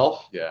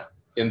myself? Yeah.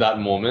 In that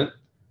moment,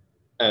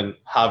 and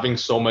having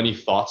so many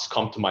thoughts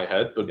come to my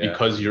head, but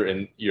because you're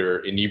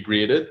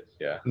inebriated,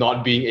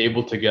 not being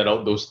able to get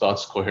out those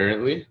thoughts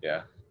coherently,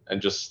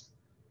 and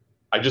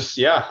I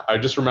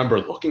just remember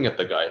looking at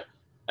the guy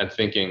and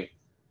thinking,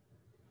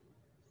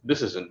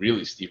 this isn't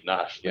really Steve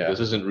Nash. Like, this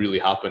isn't really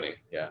happening.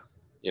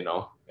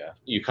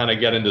 You kind of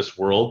get in this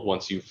world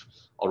once you've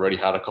already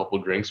had a couple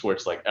drinks where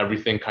it's like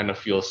everything kind of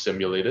feels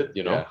simulated,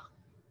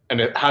 and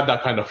it had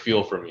that kind of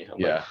feel for me. I'm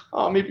like,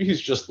 oh, maybe he's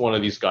just one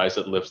of these guys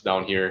that lives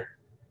down here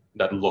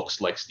that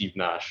looks like Steve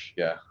Nash.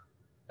 Yeah.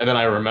 And then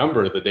I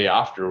remember the day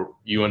after,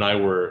 you and I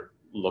were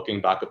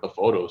looking back at the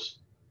photos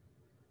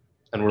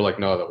and we're like,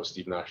 no, that was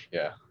Steve Nash.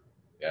 Yeah.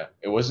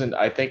 It wasn't,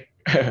 I think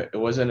it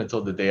wasn't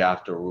until the day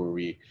after where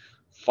we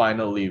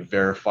finally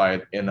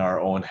verified in our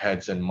own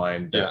heads and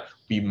mind that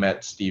we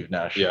met Steve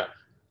Nash. Yeah.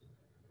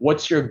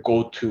 What's your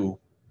go-to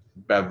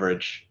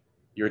beverage?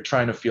 You're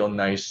trying to feel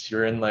nice.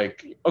 You're in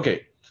like,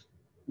 okay,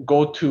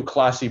 go to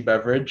classy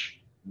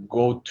beverage,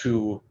 go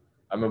to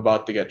I'm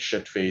about to get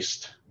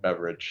shit-faced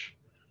beverage.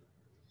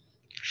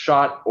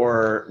 Shot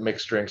or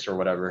mixed drinks or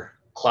whatever.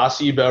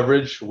 Classy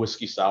beverage,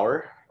 whiskey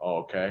sour. Oh,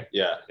 okay.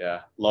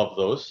 Yeah. Love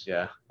those.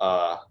 Yeah.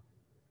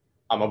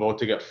 I'm about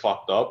to get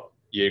fucked up.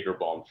 Jaeger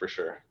bomb for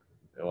sure.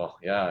 Well,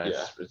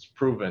 it's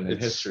proven in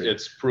history.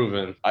 It's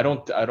proven. I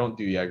don't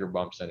do Jaeger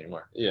bombs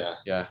anymore.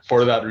 Yeah.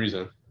 For that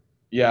reason.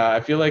 Yeah, I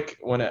feel like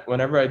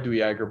whenever I do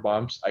Jaeger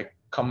bombs, I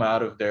come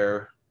out of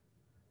there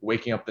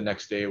waking up the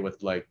next day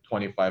with like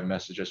 25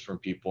 messages from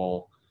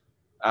people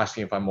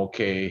asking if I'm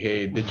okay.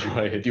 Hey,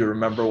 do you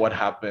remember what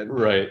happened?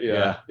 Right.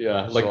 Yeah.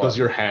 Like, so, does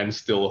your hand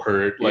still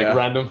hurt? Like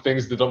random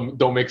things that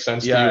don't make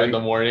sense to you in the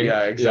morning.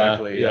 Yeah,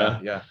 exactly.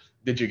 Yeah.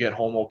 Did you get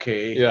home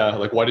okay? Yeah.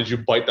 Like, why did you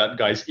bite that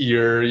guy's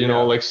ear? You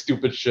know, like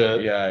stupid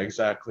shit. Yeah,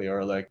 exactly.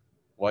 Or like,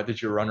 why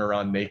did you run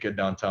around naked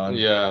downtown?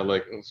 Yeah,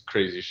 like it's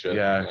crazy shit.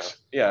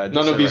 Yeah.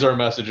 None of these are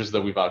messages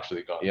that we've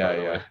actually gotten.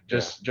 Yeah.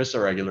 Just a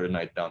regular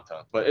night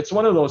downtown. But it's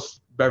one of those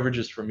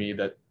beverages for me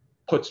that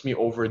puts me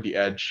over the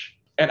edge,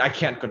 and I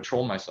can't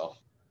control myself.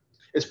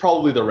 It's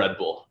probably the Red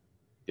Bull.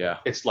 Yeah.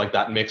 It's like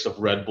that mix of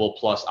Red Bull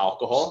plus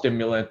alcohol.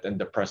 Stimulant and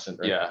depressant,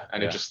 right? Yeah,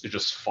 and it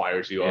just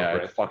fires you up. Yeah,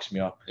 right? it fucks me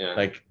up. Yeah.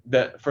 Like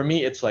for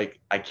me, it's like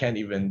I can't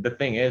even. The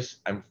thing is,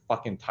 I'm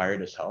fucking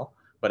tired as hell,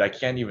 but I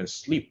can't even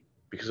sleep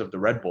because of the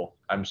Red Bull.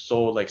 I'm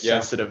so like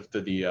sensitive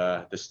to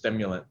the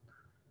stimulant.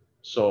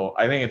 So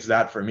I think it's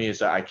that for me is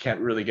that I can't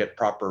really get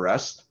proper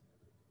rest,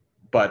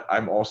 but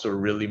I'm also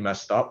really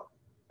messed up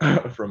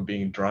from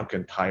being drunk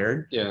and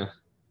tired. Yeah.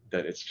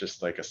 That it's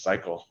just like a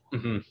cycle.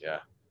 Mm-hmm. Yeah.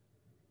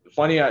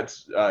 Funny,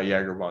 it's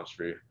Jaeger bombs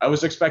for you. I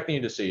was expecting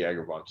you to say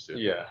Jaeger bombs too.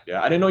 Yeah.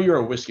 I didn't know you were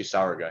a whiskey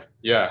sour guy.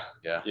 Yeah.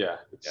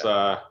 It's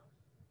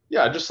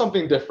just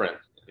something different.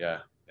 Yeah.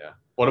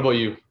 What about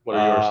you? What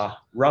are yours?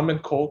 Rum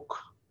and Coke.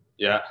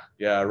 Yeah.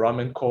 Rum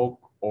and Coke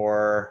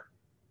or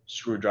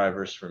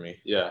screwdrivers for me.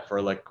 Yeah.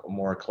 For like a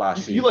more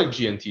classy. You like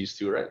GNTs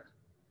too, right?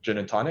 Gin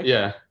and tonic?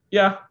 Yeah.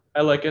 Yeah,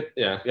 I like it.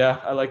 Yeah.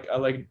 I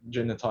like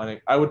gin and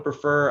tonic. I would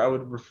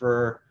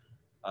prefer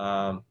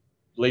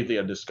lately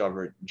I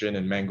discovered gin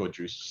and mango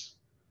juice.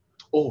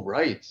 Oh,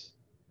 right.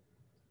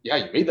 Yeah,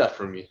 you made that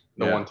for me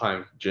one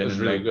time. It was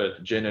really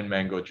good. Gin and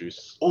mango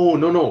juice. Oh,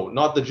 no,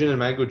 not the gin and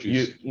mango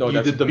juice. You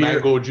did the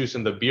mango juice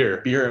and the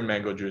beer. Beer and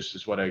mango juice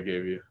is what I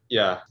gave you.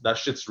 Yeah, that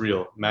shit's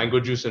real. Mango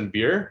juice and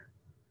beer,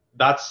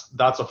 that's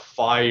a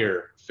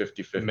fire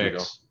 50-50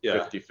 mix. Though.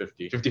 Yeah.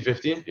 50-50.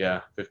 50-50?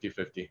 Yeah,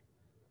 50-50.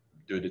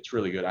 Dude, it's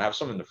really good. I have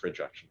some in the fridge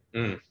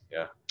actually.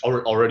 Yeah.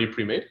 Already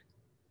pre-made?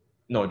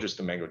 No, just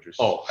the mango juice.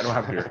 Oh, I don't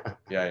have beer.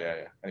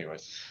 Yeah.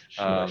 Anyways,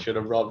 I should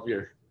have brought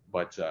beer.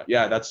 But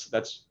that's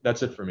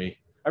it for me.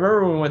 I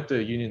remember when we went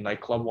to Union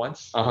nightclub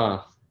once.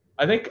 I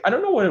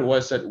don't know what it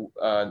was at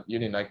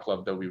Union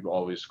nightclub that we would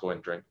always go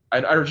and drink.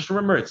 I just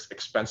remember it's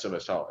expensive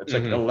as hell. It's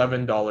like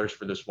 $11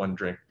 for this one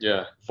drink.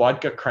 Yeah.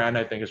 Vodka cran,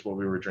 I think, is what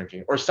we were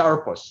drinking, or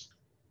sourpuss.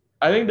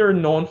 I think they're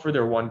known for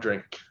their one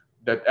drink.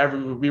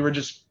 we were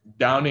just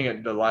downing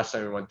it the last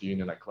time we went to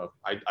Union nightclub.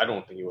 I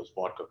don't think it was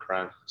vodka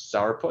cran.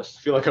 Sourpuss.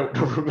 I feel like I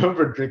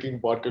remember drinking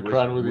vodka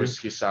cran with you.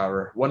 Whiskey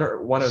sour. One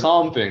of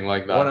Something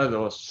like that. one of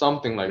those.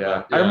 Something like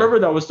that. I remember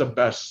that was the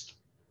best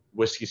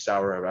whiskey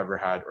sour I've ever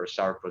had, or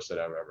sourpuss that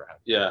I've ever had.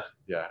 Yeah.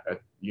 Yeah,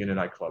 at Union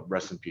nightclub.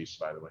 Rest in peace,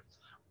 by the way.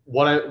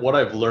 What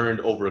I've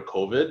learned over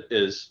COVID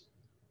is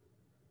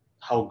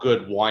how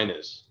good wine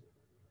is.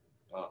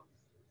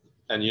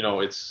 And you know,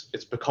 it's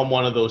become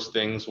one of those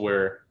things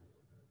where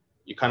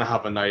you kind of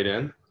have a night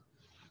in.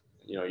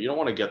 You know, you don't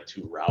want to get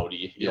too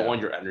rowdy. You don't want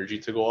your energy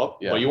to go up,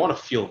 but you want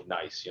to feel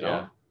nice, you know?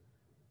 Yeah.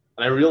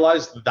 And I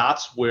realized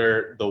that's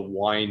where the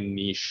wine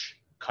niche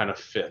kind of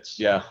fits.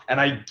 Yeah. And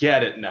I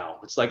get it now.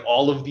 It's like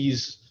all of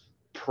these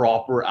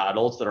proper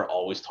adults that are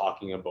always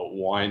talking about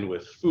wine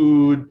with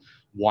food,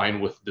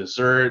 wine with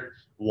dessert,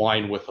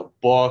 wine with a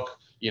book,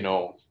 you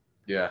know.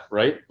 Yeah.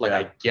 Right? Like,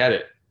 I get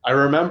it. I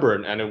remember,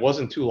 and it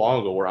wasn't too long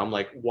ago, where I'm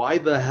like, why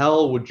the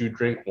hell would you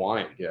drink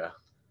wine? Yeah.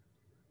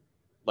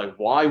 Like,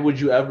 why would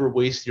you ever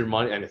waste your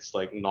money? And it's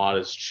like not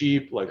as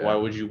cheap. Like, why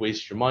would you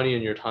waste your money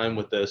and your time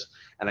with this?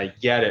 And I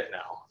get it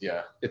now.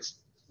 Yeah. It's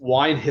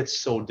wine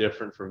hits so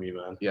different for me,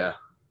 man. Yeah.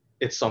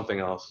 It's something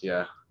else.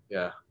 Yeah.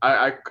 Yeah.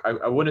 I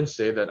wouldn't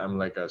say that I'm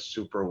like a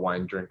super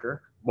wine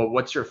drinker, but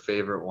what's your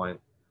favorite wine?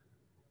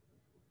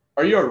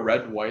 Are you a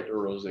red, white, or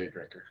rosé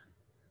drinker?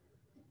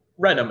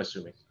 Red, I'm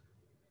assuming.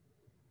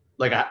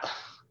 Like,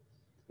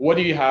 what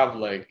do you have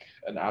like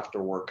an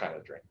after work kind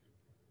of drink?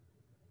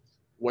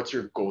 What's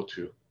your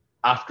go-to?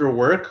 After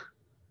work,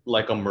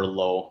 like a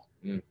Merlot.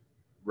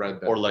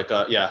 Red. Then. Or like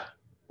a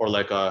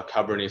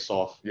Cabernet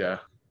Sauv. Yeah.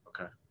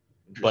 Okay.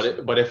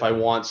 But if I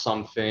want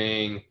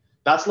something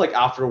that's like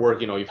after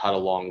work, you know, you've had a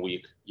long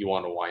week, you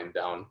want to wind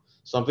down.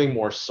 Something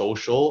more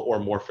social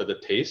or more for the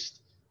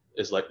taste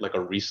is like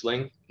a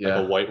Riesling, like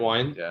a white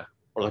wine. Yeah.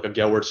 Or like a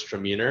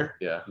Gewürztraminer.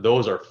 Yeah.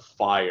 Those are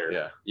fire.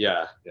 Yeah.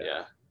 Yeah.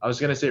 Yeah. I was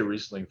gonna say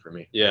Riesling for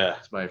me. Yeah.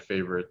 It's my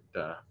favorite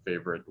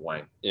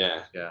wine.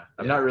 Yeah. Yeah.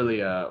 I'm not really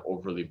a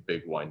overly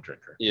big wine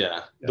drinker.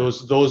 Yeah.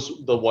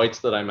 The whites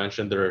that I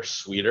mentioned, they're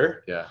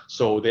sweeter. Yeah.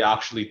 So they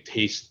actually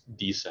taste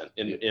decent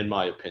in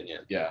my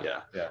opinion.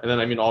 Yeah. And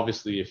then I mean,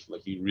 obviously, if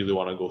like you really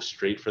want to go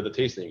straight for the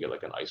taste, then you get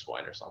like an ice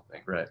wine or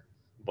something. Right.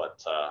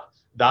 But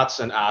that's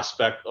an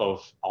aspect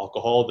of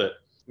alcohol that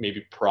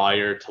maybe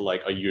prior to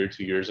like a year,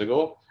 2 years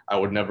ago, I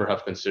would never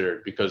have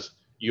considered, because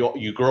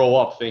you grow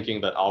up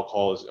thinking that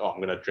alcohol is, I'm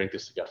gonna drink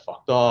this to get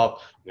fucked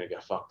up,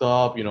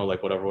 you know,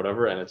 like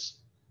whatever, and it's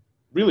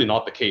really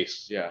not the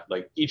case. Yeah.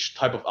 Like each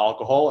type of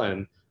alcohol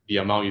and the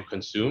amount you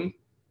consume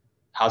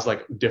has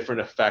like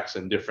different effects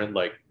and different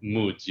like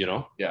moods, you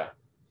know? Yeah.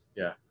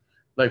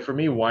 Like for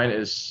me, wine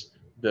is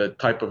the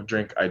type of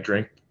drink I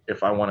drink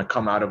if I want to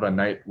come out of a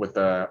night with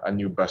a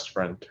new best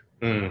friend.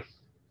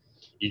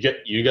 You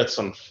get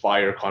some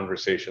fire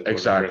conversations.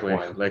 Exactly.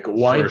 Wine. Like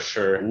wine, for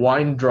sure.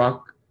 Wine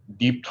drunk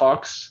deep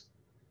talks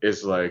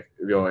is like,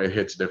 you know, it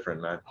hits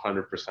different, man.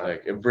 100%.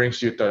 Like it brings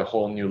you to a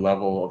whole new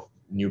level of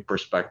new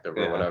perspective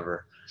or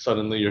whatever.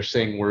 Suddenly you're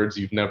saying words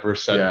you've never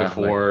said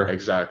before. Like,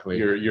 exactly.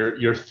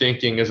 Your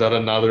thinking is at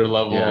another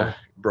level. Yeah,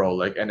 bro.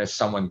 Like, and if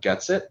someone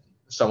gets it,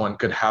 someone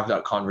could have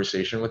that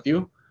conversation with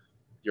you.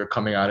 You're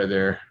coming out of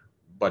there,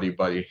 buddy.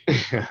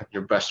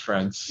 You're best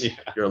friends. Yeah.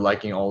 You're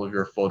liking all of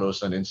your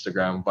photos on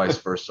Instagram, vice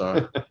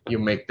versa. You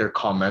make their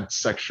comment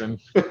section.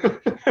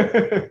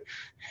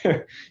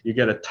 You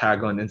get a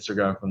tag on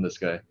Instagram from this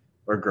guy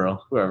or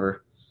girl,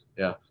 whoever.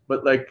 Yeah.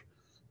 But like,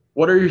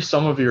 what are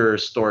some of your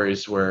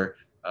stories where,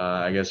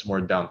 I guess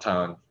more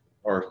downtown,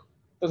 or it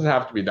doesn't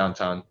have to be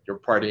downtown, you're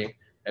partying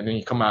and then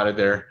you come out of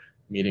there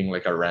meeting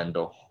like a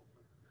rando,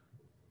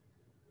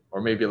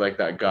 or maybe like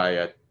that guy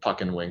at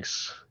Puck and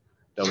Winks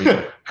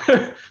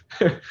that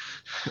we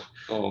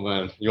Oh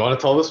man, you want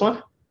to tell this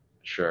one?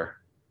 Sure.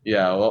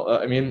 Yeah, well,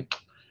 I mean,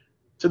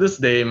 to this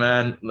day,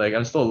 man, like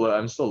I'm still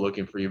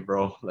looking for you,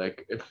 bro.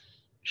 Like, if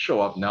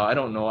show up now. I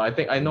don't know. I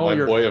think I know my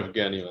you're boy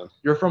Evgeny, man.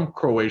 You're from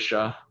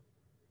Croatia.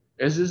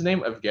 Is his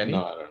name Evgeny?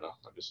 No, I don't know.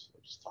 I'm just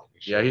talking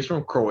shit. Yeah, he's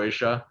from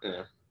Croatia.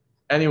 Yeah.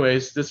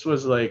 Anyways, this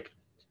was like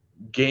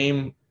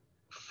game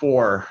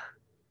 4.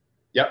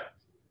 Yep.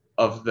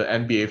 Of the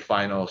NBA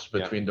Finals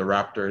between the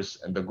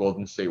Raptors and the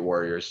Golden State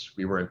Warriors.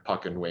 We were in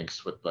Puck and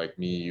Winks with like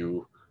me,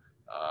 you,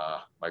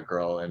 my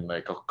girl, and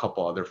like a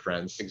couple other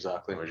friends.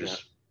 Exactly. We're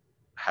just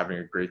having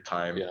a great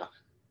time. Yeah.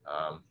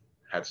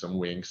 Had some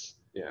wings.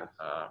 Yeah.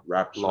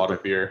 Wrapped a lot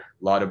of beer.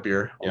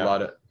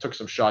 Took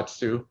some shots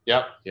too.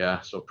 Yep.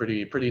 Yeah. So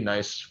pretty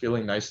nice.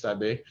 Feeling nice that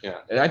day. Yeah.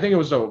 And I think it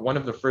was one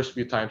of the first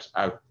few times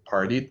I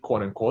partied,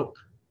 quote unquote,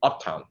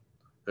 uptown,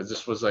 because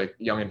this was like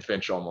Young and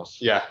Finch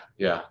almost. Yeah.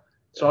 Yeah.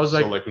 So I was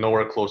like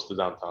nowhere close to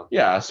downtown.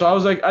 Yeah. So I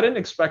was like, I didn't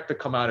expect to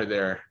come out of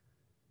there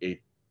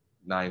 8,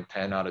 9,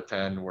 10 out of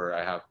 10, where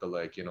I have to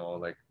like, you know,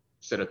 like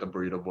sit at the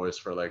Burrito Boyz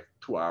for like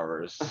 2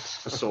 hours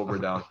to sober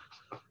down.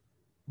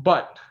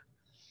 But,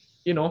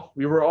 you know,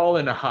 we were all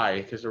in a high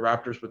because the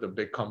Raptors with a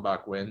big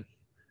comeback win.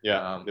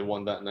 Yeah. They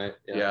won that night.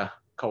 Yeah.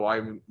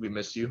 Kawhi, we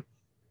miss you.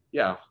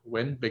 yeah,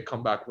 win, big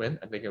comeback win.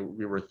 I think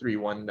we were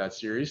 3-1 that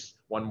series.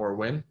 One more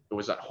win. It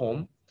was at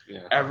home.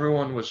 Yeah.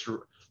 Everyone was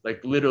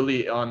like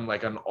literally on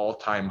like an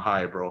all-time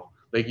high, bro.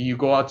 Like you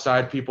go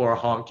outside, people are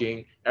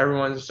honking.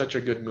 Everyone's in such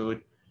a good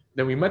mood.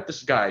 Then we met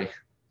this guy.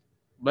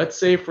 Let's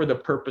say for the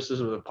purposes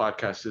of the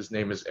podcast, his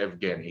name is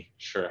Evgeny.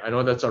 Sure. I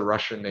know that's a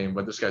Russian name,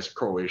 but this guy's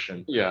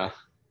Croatian. Yeah.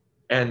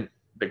 And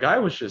the guy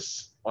was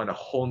just on a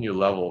whole new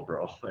level,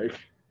 bro.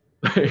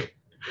 Like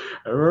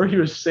I remember he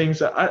was saying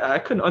so I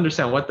couldn't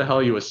understand what the hell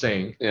he was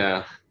saying.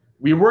 Yeah.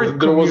 We weren't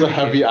There was a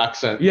heavy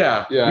accent.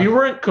 Yeah. Yeah. We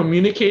weren't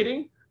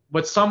communicating,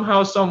 but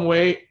somehow, some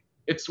way,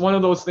 it's one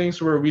of those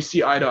things where we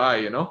see eye to eye,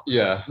 you know?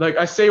 Yeah. Like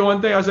I say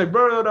one thing, I was like,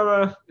 blah, blah,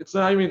 blah. It's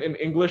not even in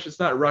English, it's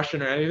not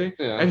Russian or anything.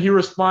 Yeah. And he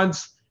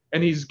responds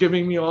and he's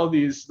giving me all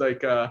these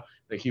like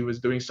he was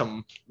doing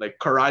some like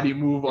karate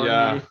move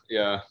on me.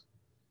 Yeah.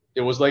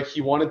 It was like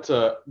he wanted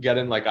to get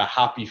in like a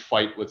happy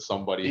fight with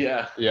somebody.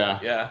 Yeah. Yeah.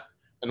 Yeah.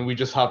 And we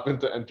just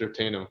happened to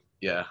entertain him.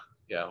 Yeah.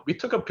 Yeah. We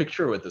took a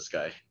picture with this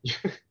guy.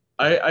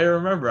 I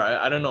remember.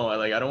 I don't know.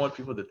 Like I don't want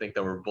people to think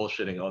that we're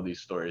bullshitting all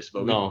these stories,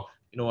 but No.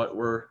 You know what?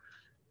 We're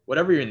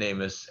whatever your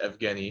name is,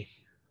 Evgeny,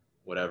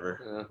 whatever.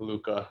 Yeah,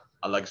 Luca.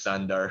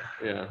 Alexander.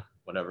 Yeah.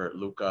 Whatever.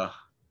 Luca.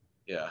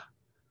 Yeah.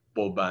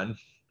 Boban.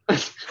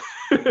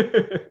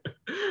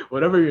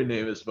 Whatever your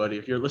name is, buddy.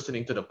 If you're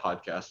listening to the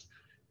podcast,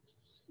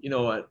 you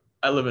know what?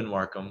 I live in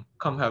Markham.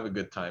 Come have a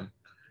good time.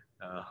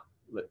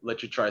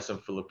 Let you try some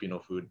Filipino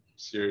food.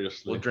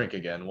 Seriously. We'll drink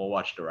again. We'll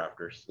watch the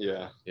Raptors.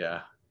 Yeah.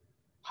 Yeah.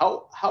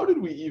 How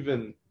did we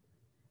even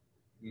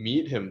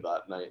meet him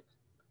that night?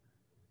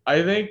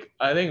 I think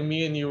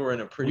me and you were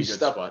in a pretty good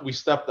spot. We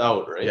stepped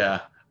out, right?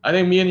 Yeah. I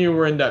think me and you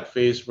were in that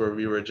phase where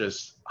we were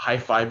just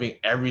high-fiving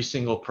every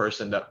single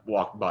person that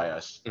walked by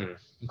us,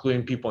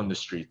 including people in the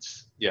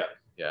streets. Yeah.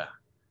 Yeah.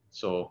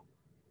 So,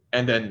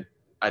 and then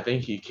I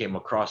think he came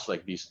across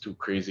like these two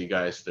crazy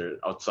guys. They're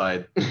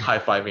outside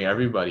high-fiving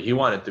everybody. He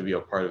wanted to be a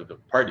part of the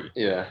party.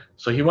 Yeah.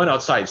 So he went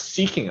outside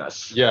seeking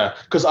us. Yeah,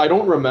 because I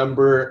don't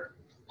remember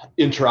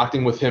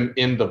interacting with him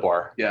in the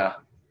bar. Yeah.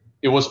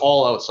 It was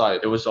all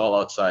outside. It was all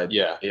outside.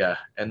 Yeah. Yeah.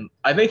 And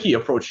I think he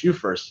approached you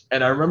first.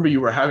 And I remember you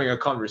were having a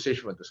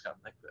conversation with this guy. I'm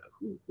like,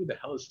 who the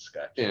hell is this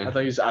guy? Yeah. I thought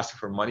he was asking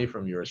for money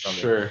from you or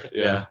something. Sure.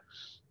 Yeah.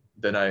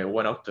 Then I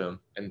went up to him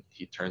and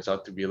he turns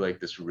out to be like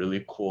this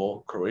really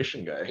cool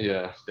Croatian guy.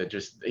 Yeah. That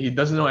he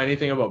doesn't know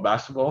anything about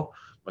basketball,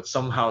 but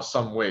somehow,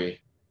 some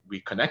way we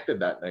connected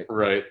that night.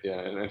 Right. Yeah.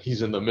 And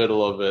he's in the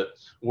middle of it.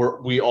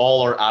 We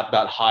all are at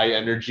that high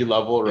energy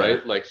level, right?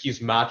 Yeah. Like he's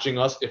matching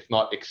us, if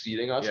not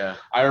exceeding us. Yeah.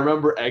 I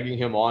remember egging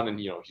him on and,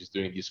 he's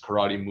doing these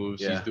karate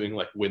moves. Yeah. He's doing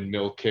like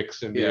windmill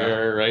kicks in the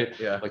air, right?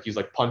 Yeah. Like he's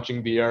like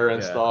punching the air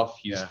and stuff.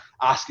 He's Yeah.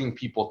 asking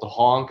people to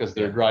honk as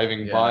they're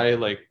driving by.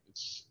 Like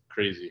it's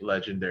crazy.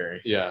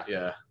 Legendary. Yeah.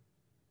 Yeah.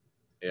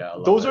 Yeah.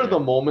 Those are the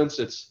moments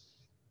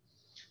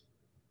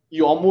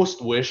you almost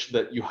wish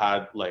that you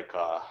had like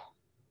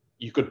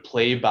you could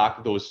play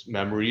back those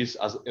memories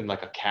as in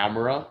like a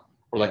camera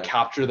or like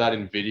capture that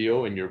in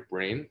video in your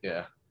brain.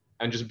 Yeah.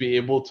 And just be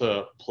able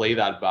to play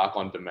that back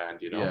on demand,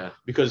 Yeah.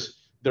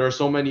 Because there are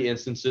so many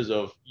instances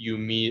of you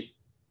meet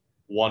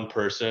one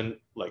person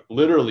like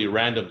literally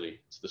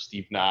randomly. It's the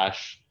Steve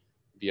Nash,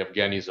 the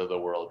Evgenys of the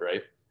world,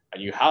 right?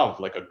 And you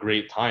have like a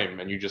great time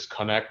and you just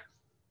connect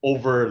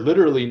over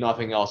literally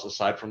nothing else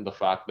aside from the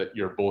fact that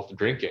you're both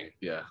drinking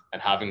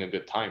and having a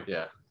good time.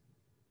 Yeah.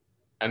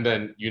 And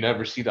then you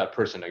never see that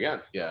person again.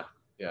 Yeah.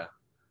 Yeah.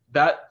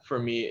 That for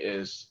me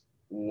is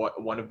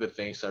one of the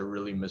things I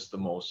really miss the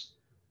most,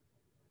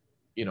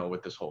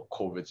 with this whole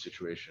COVID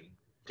situation,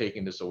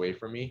 taking this away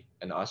from me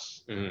and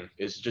us,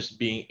 is just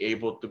being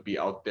able to be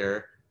out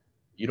there.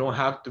 You don't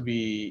have to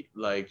be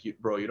like, you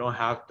don't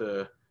have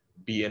to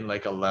be in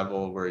like a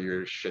level where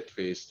you're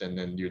shit-faced and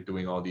then you're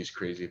doing all these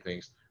crazy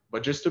things.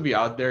 But just to be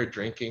out there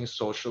drinking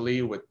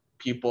socially with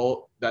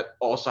people that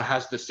also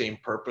has the same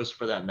purpose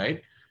for that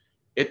night,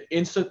 it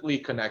instantly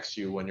connects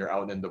you when you're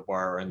out in the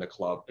bar or in the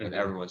club and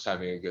everyone's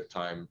having a good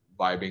time,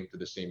 vibing to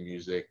the same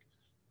music.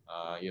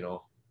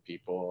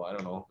 People, I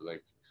don't know,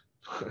 like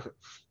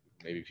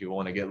maybe people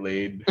want to get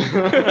laid.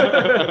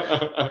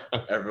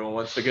 Everyone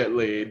wants to get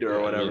laid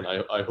or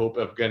whatever. I hope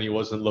Evgeny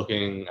wasn't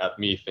looking at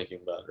me thinking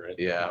that, right?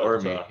 Yeah, or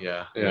me.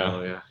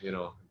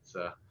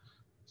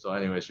 So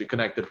anyways, we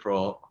connected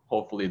for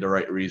hopefully the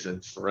right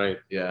reasons. Right.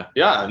 Yeah.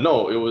 Yeah.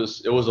 No, it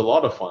was a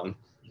lot of fun.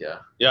 Yeah.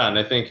 Yeah, and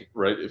I think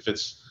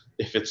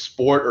if it's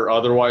sport or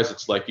otherwise,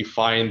 it's like you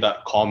find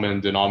that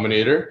common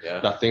denominator,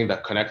 that thing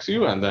that connects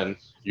you, and then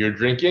you're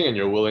drinking and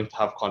you're willing to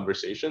have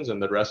conversations,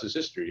 and the rest is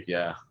history.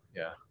 Yeah.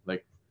 Yeah.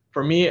 Like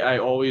for me, I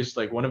always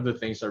like one of the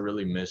things I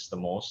really miss the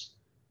most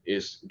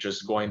is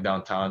just going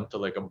downtown to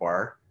like a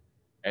bar,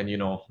 and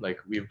like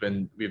we've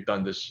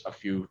done this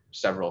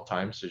several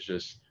times. It's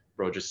just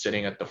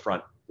sitting at the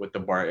front with the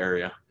bar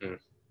area.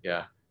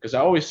 Yeah, because I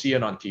always see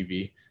it on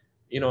TV.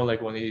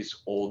 Like one of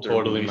these older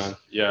movies, man.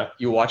 Yeah.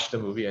 You watch the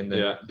movie and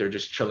then they're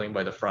just chilling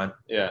by the front.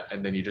 Yeah.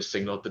 And then you just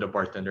signal to the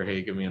bartender,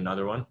 hey, give me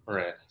another one.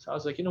 Right. So I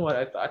was like, you know what?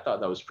 I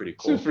thought that was pretty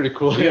cool. It's pretty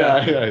cool.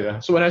 Yeah.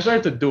 So when I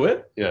started to do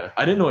it, yeah,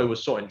 I didn't know it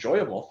was so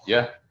enjoyable.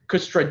 Yeah.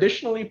 because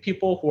traditionally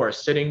people who are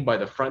sitting by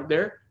the front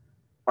there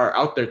are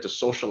out there to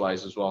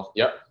socialize as well.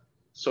 Yep.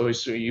 So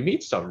you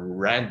meet some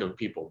random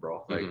people,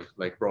 bro.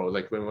 Like bro,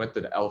 like when we went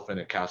to the Elephant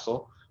and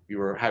Castle, we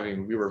were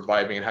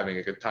vibing and having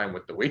a good time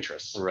with the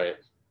waitress. Right.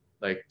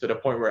 Like to the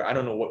point where I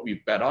don't know what we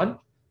bet on.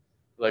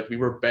 Like we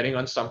were betting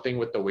on something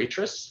with the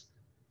waitress,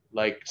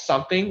 like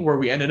something where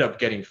we ended up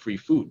getting free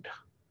food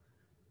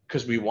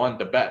because we won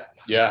the bet.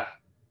 Yeah.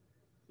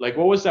 Like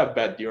what was that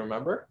bet? Do you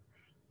remember?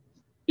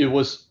 It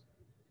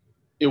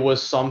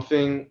was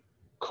something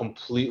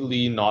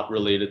completely not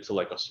related to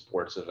like a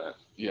sports event.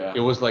 Yeah. It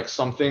was like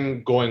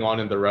something going on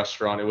in the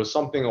restaurant. It was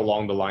something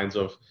along the lines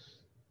of,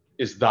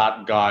 is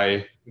that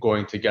guy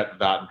going to get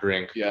that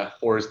drink? Yeah.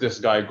 Or is this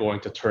guy going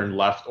to turn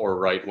left or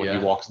right when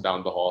he walks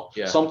down the hall?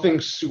 Yeah. Something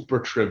super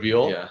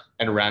trivial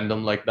and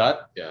random like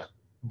that. Yeah.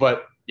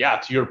 But yeah,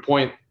 to your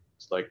point,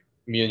 it's like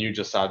me and you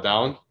just sat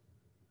down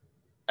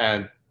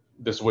and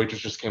this waitress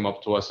just came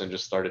up to us and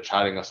just started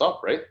chatting us up,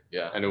 right?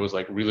 Yeah. And it was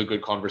like really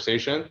good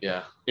conversation.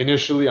 Yeah.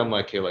 Initially, I'm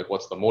like, hey, like,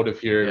 what's the motive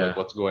here? Yeah. Like,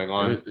 what's going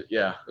on?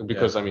 Yeah.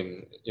 Because I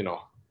mean, you know,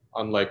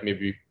 unlike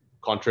maybe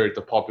contrary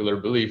to popular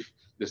belief,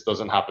 this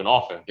doesn't happen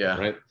often. Yeah.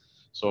 Right.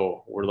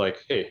 So we're like,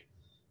 hey,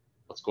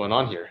 what's going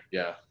on here?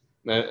 Yeah.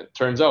 And it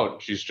turns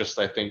out she's just,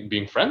 I think,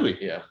 being friendly.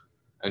 Yeah.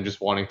 And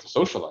just wanting to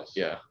socialize.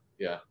 Yeah.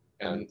 Yeah.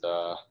 And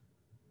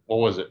what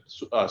was it?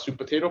 Sweet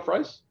potato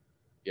fries?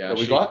 Yeah. That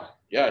we got?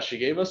 Yeah, she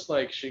gave us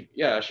she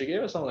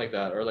gave us something like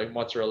that, or like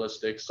mozzarella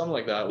sticks, something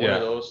like that. One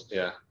of those.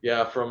 Yeah.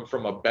 Yeah,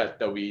 from a bet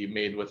that we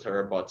made with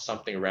her about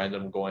something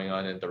random going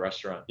on in the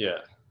restaurant. Yeah.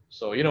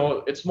 So, you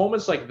know, it's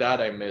moments like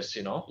that I miss,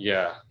 you know?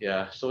 Yeah.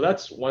 Yeah. So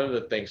that's one of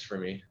the things for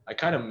me. I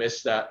kind of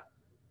miss that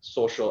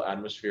social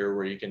atmosphere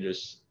where you can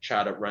just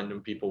chat up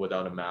random people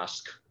without a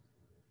mask.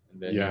 And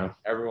then you know,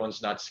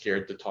 everyone's not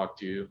scared to talk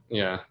to you.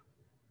 Yeah.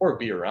 Or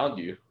be around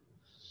you.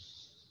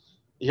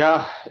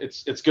 Yeah,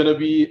 it's gonna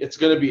be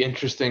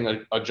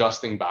interesting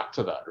adjusting back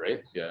to that,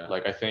 right? Yeah.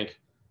 Like I think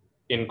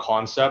in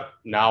concept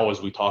now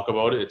as we talk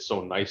about it, it's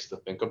so nice to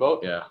think about.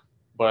 Yeah.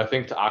 But I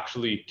think to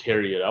actually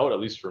carry it out, at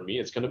least for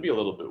me, it's gonna be a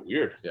little bit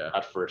weird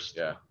at first.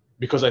 Yeah.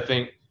 Because I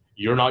think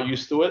you're not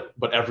used to it,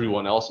 but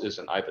everyone else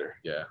isn't either.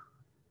 Yeah.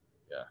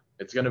 Yeah.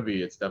 It's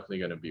definitely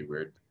gonna be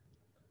weird.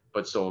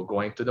 But so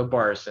going to the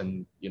bars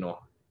and you know,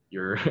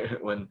 you're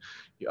when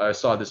I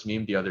saw this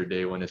meme the other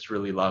day when it's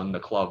really loud in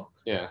the club.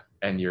 Yeah.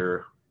 And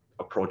you're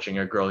approaching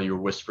a girl, you're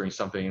whispering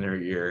something in her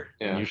ear.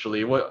 Yeah. And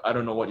usually I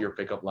don't know what your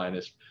pickup line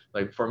is.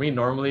 Like for me,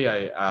 normally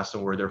I ask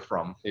them where they're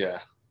from. Yeah.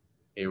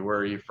 Hey, where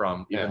are you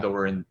from? Even though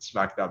we're in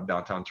smack dab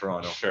downtown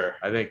Toronto. Sure.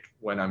 I think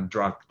when I'm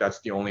drunk, that's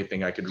the only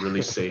thing I could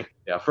really say.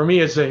 Yeah. For me,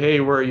 it's a hey,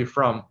 where are you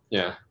from?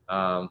 Yeah.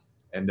 And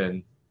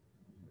then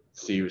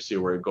see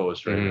where it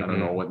goes, right? Mm-hmm. I don't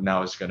know what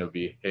now it's gonna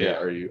be. Hey,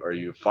 are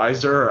you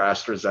Pfizer or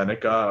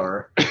AstraZeneca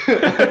or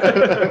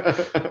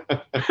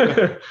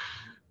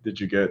did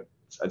you get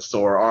a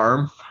sore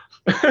arm?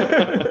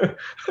 Are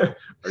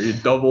you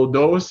double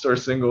dosed or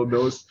single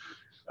dose?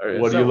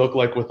 What do you look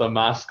like with a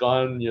mask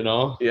on, you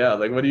know? Yeah,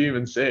 like what do you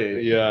even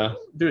say? Yeah.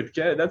 Dude,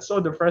 that's so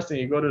depressing.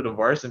 You go to the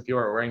bars and people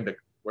are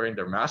wearing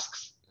their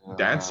masks,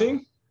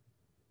 dancing.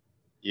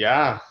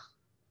 Yeah.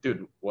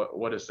 Dude,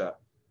 what is that?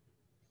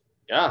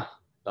 Yeah,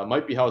 that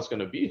might be how it's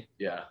gonna be.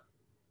 Yeah.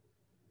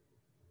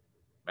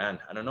 Man,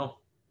 I don't know.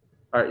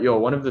 All right, yo,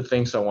 one of the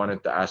things I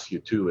wanted to ask you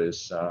too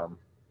is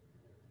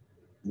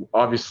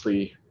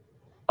obviously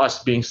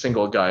us being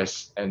single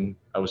guys, and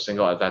I was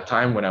single at that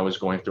time when I was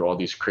going through all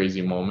these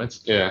crazy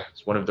moments. Yeah.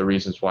 It's one of the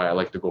reasons why I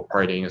like to go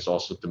partying is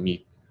also to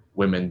meet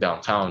women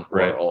downtown who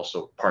are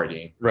also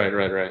partying.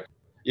 Right.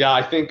 Yeah,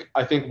 I think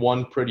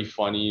one pretty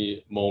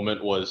funny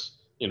moment was,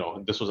 you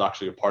know, this was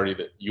actually a party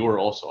that you were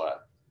also at,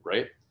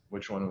 right?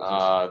 Which one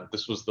was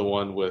this was the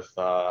one with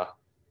the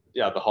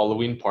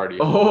Halloween party.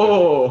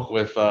 Oh,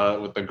 with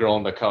the girl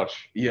on the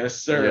couch. Yes,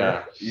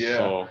 sir.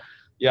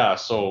 Yeah.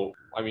 So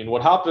I mean,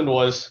 what happened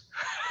was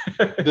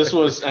this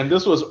was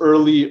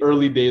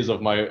early days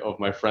of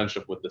my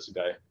friendship with this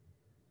guy.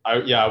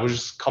 I was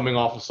just coming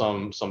off of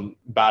some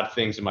bad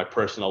things in my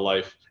personal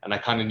life, and I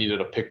kind of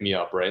needed a pick me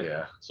up, right?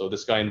 Yeah. So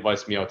this guy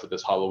invites me out to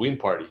this Halloween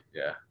party.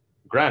 Yeah.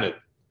 Granted,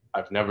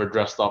 I've never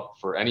dressed up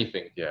for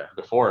anything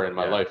before in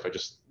my life. I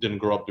just didn't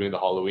grow up doing the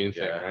Halloween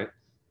thing, right?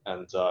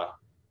 And I'm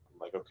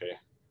like, okay,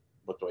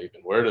 what do I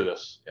even wear to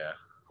this? Yeah.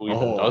 Who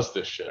even does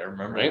this shit? I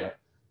remember, right? that.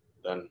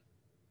 Then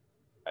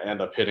I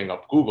end up hitting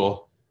up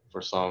Google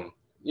for some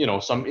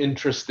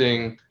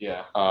interesting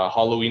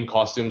Halloween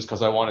costumes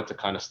because I wanted to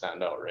kind of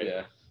stand out, right?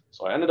 Yeah.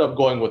 So I ended up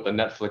going with the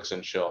Netflix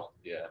and chill,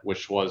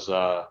 which was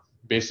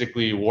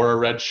basically wore a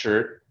red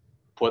shirt,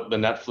 put the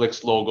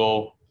Netflix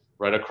logo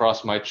right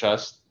across my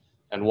chest,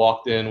 and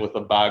walked in with a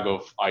bag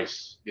of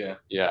ice. Yeah.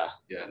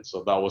 And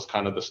so that was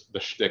kind of the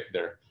shtick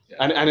there. Yeah.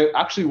 And it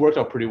actually worked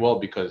out pretty well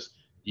because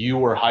you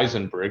were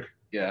Heisenberg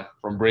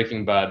from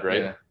Breaking Bad,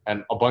 right? Yeah.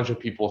 And a bunch of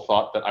people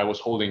thought that I was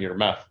holding your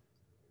meth.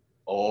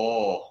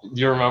 Oh. Do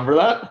you remember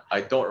that?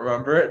 I don't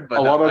remember it, but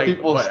a lot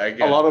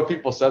of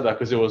people said that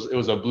because it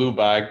was a blue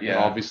bag, and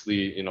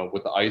obviously, you know,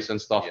 with the ice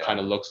and stuff, kind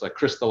of looks like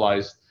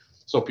crystallized.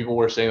 So people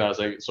were saying that. I was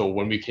like, so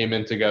when we came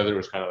in together, it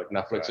was kind of like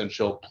Netflix and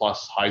chill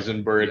plus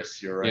Heisenberg.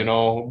 Yes, you're right. You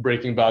know,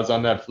 Breaking Bad's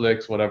on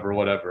Netflix,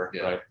 whatever.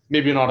 Yeah. Right?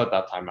 Maybe not at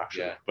that time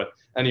actually. Yeah. But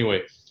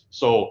anyway,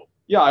 so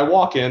yeah, I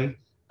walk in.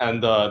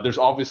 And there's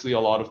obviously a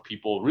lot of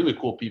people, really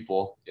cool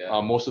people.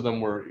 Yeah. Most of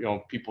them were,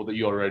 people that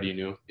you already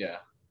knew. Yeah.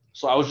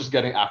 So I was just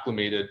getting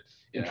acclimated,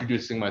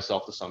 introducing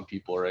myself to some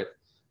people, right?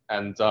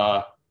 And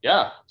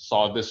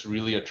saw this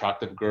really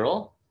attractive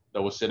girl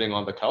that was sitting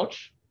on the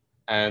couch,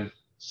 and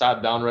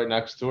sat down right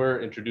next to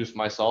her, introduced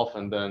myself,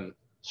 and then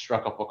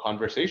struck up a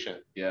conversation.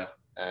 Yeah.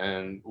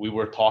 And we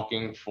were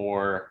talking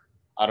for,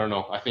 I don't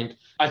know. I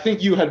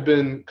think you had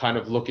been kind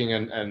of looking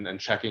and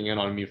checking in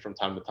on me from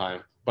time to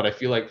time, but I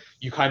feel like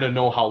you kind of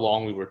know how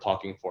long we were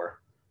talking for.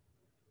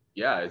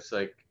 Yeah, it's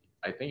like,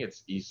 I think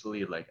it's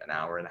easily like an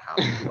hour and a half,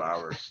 2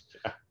 hours.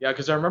 Yeah,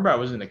 because I remember I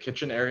was in the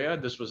kitchen area.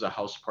 This was a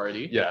house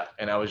party. Yeah.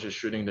 And I was just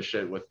shooting the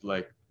shit with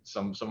like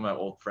some of my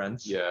old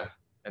friends. Yeah.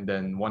 And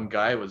then one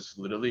guy was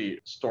literally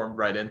stormed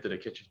right into the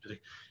kitchen,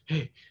 like,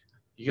 "Hey,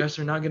 you guys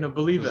are not gonna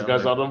believe it." This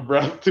guy's out of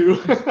breath too.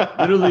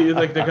 Literally,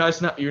 like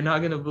you're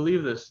not gonna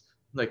believe this.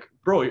 Like,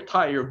 bro,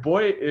 Ty, your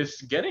boy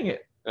is getting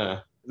it.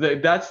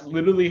 That's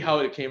literally how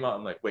it came out.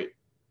 I'm like, wait,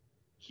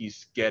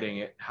 he's getting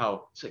it.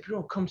 How? It's like,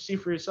 bro, come see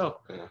for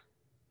yourself. Yeah.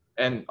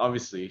 And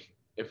obviously,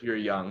 if you're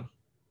young,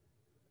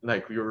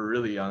 like we were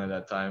really young at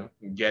that time,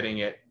 getting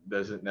it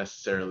doesn't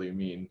necessarily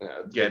mean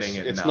getting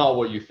it. It's now. Not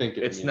what you think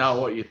it it's means. not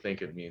what you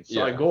think it means.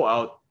 So I go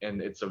out, and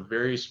it's a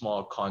very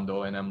small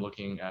condo, and I'm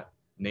looking at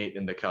Nate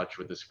in the couch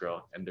with this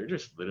girl, and they're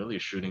just literally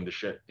shooting the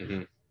shit.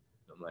 Mm-hmm.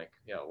 I'm like,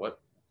 yeah,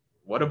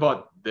 what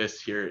about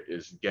this here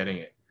is getting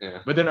it? Yeah.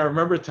 But then I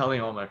remember telling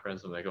all my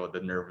friends, I'm like, oh,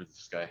 the nerve of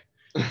this guy.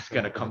 He's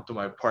gonna come to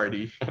my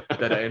party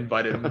that I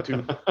invited him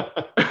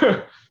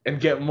to and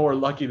get more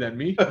lucky than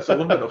me. I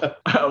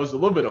was a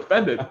little bit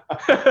offended.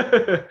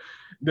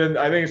 Then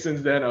I think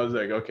since then I was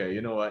like, okay, you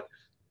know what?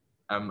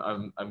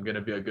 I'm gonna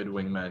be a good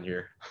wingman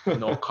here.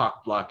 No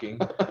cock blocking.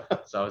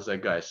 So I was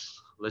like, guys,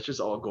 let's just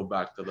all go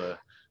back to the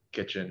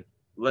kitchen.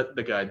 Let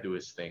the guy do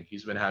his thing.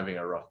 He's been having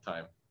a rough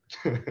time.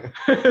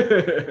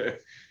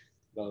 That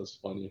was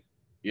funny.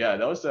 Yeah,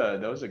 that was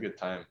a good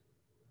time.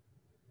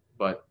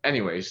 But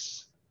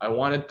anyways, I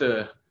wanted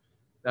to,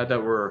 now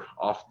that we're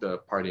off the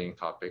partying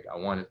topic, I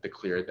wanted to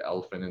clear the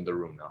elephant in the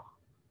room now.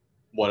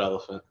 What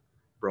elephant?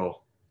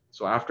 Bro,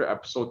 so after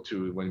episode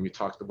 2, when we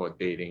talked about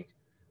dating,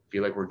 I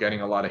feel like we're getting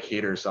a lot of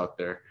haters out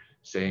there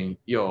saying,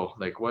 yo,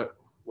 like what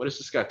is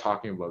this guy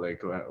talking about?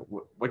 Like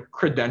what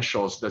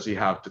credentials does he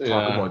have to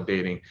talk about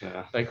dating?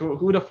 Yeah. Like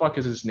who the fuck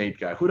is this Nate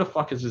guy? Who the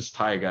fuck is this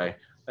Thai guy?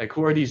 Like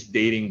who are these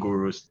dating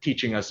gurus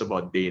teaching us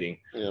about dating?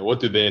 Yeah, what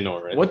do they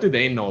know, right? What do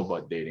they know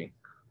about dating?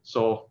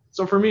 So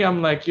for me,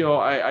 I'm like,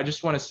 I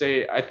just want to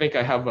say, I think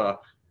I have the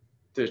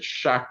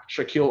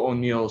Shaquille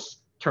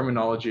O'Neal's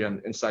terminology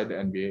inside the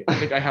NBA. I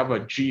think I have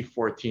a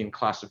G14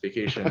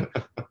 classification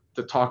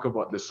to talk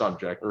about this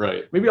subject.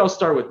 Right. Maybe I'll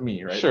start with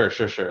me, right? Sure.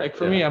 Like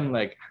for me, I'm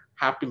like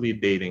happily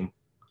dating,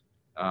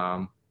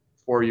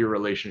 4-year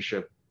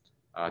relationship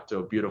to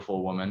a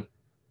beautiful woman.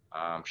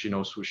 She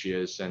knows who she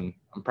is, and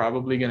I'm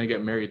probably gonna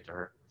get married to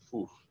her.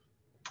 Oof.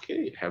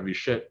 Okay. Heavy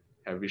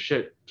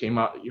shit came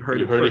out. You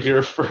heard it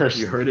here first.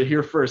 You heard it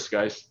here first,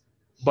 guys.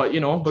 But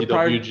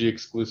TWG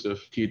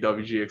exclusive.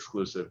 TWG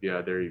exclusive.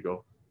 Yeah, there you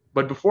go.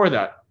 But before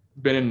that,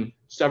 been in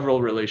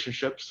several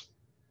relationships,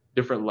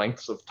 different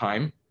lengths of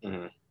time.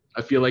 Mm-hmm.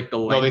 I feel like the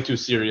length. Nothing too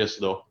serious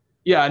though.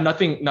 Yeah,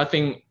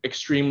 nothing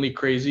extremely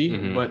crazy.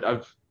 Mm-hmm. But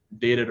I've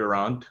dated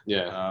around.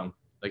 Yeah.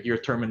 Like your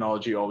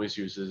terminology always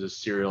uses a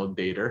serial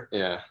dater.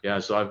 Yeah. Yeah.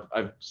 So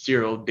I've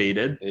serial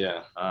dated.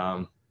 Yeah.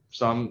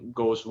 Some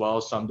goes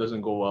well, some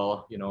doesn't go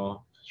well.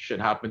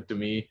 Shit happened to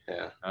me.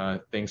 Yeah.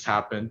 Things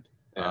happened.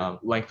 Yeah.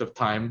 Length of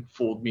time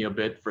fooled me a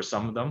bit for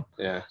some of them.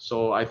 Yeah.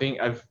 So I think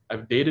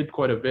I've dated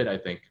quite a bit, I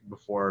think,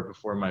 before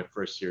my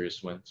first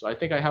serious one. So I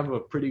think I have a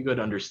pretty good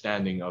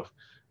understanding of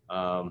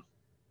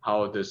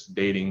how this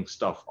dating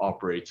stuff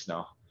operates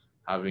now,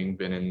 having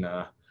been in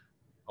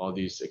all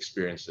these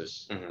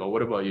experiences. Mm-hmm. But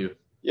what about you?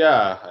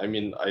 Yeah, I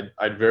mean,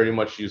 I'd very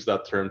much use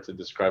that term to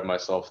describe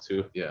myself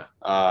too. Yeah.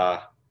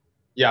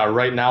 Yeah,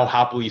 right now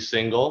happily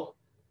single,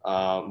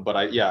 but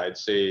I'd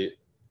say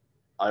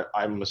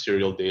I'm a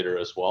serial dater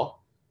as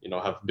well.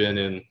 Have been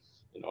in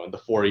the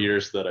 4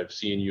 years that I've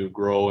seen you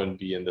grow and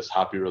be in this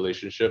happy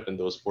relationship. In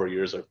those 4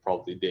 years, I've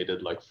probably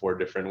dated like 4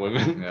 different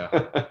women.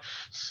 Yeah.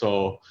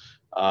 So,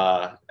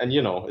 and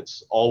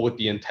it's all with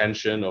the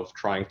intention of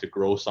trying to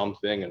grow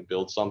something and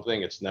build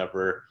something. It's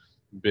never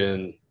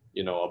been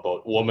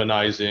about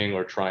womanizing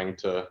or trying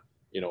to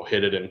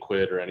hit it and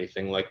quit or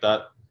anything like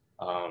that.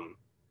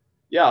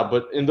 Yeah,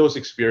 but in those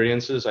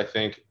experiences, I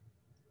think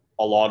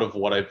a lot of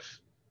what I've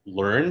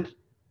learned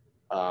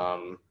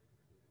and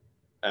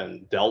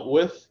dealt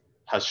with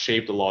has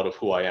shaped a lot of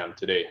who I am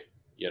today.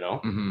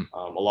 Mm-hmm.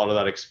 A lot of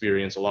that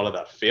experience, a lot of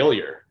that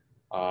failure,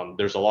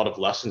 there's a lot of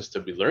lessons to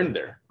be learned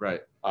there.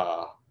 Right.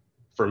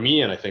 For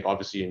me, and I think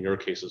obviously in your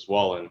case as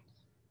well. And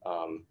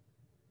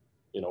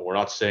we're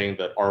not saying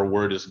that our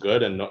word is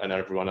good and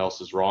everyone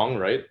else is wrong,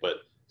 right? But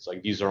It's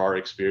like these are our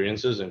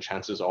experiences, and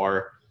chances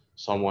are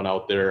someone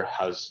out there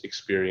has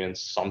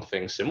experienced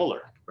something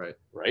similar. Right.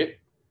 Right.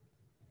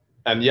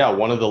 And yeah,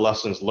 one of the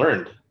lessons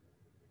learned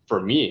for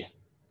me,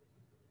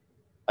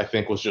 I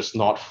think, was just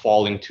not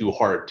falling too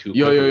hard too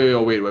quickly.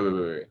 Yo, wait.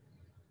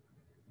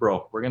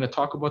 Bro, we're gonna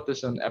talk about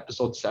this in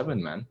episode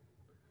 7, man.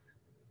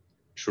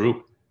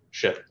 True.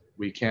 Shit.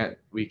 We can't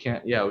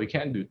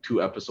do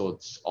 2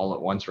 episodes all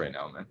at once right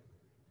now, man.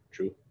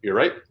 True. You're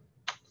right.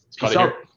 Peace out.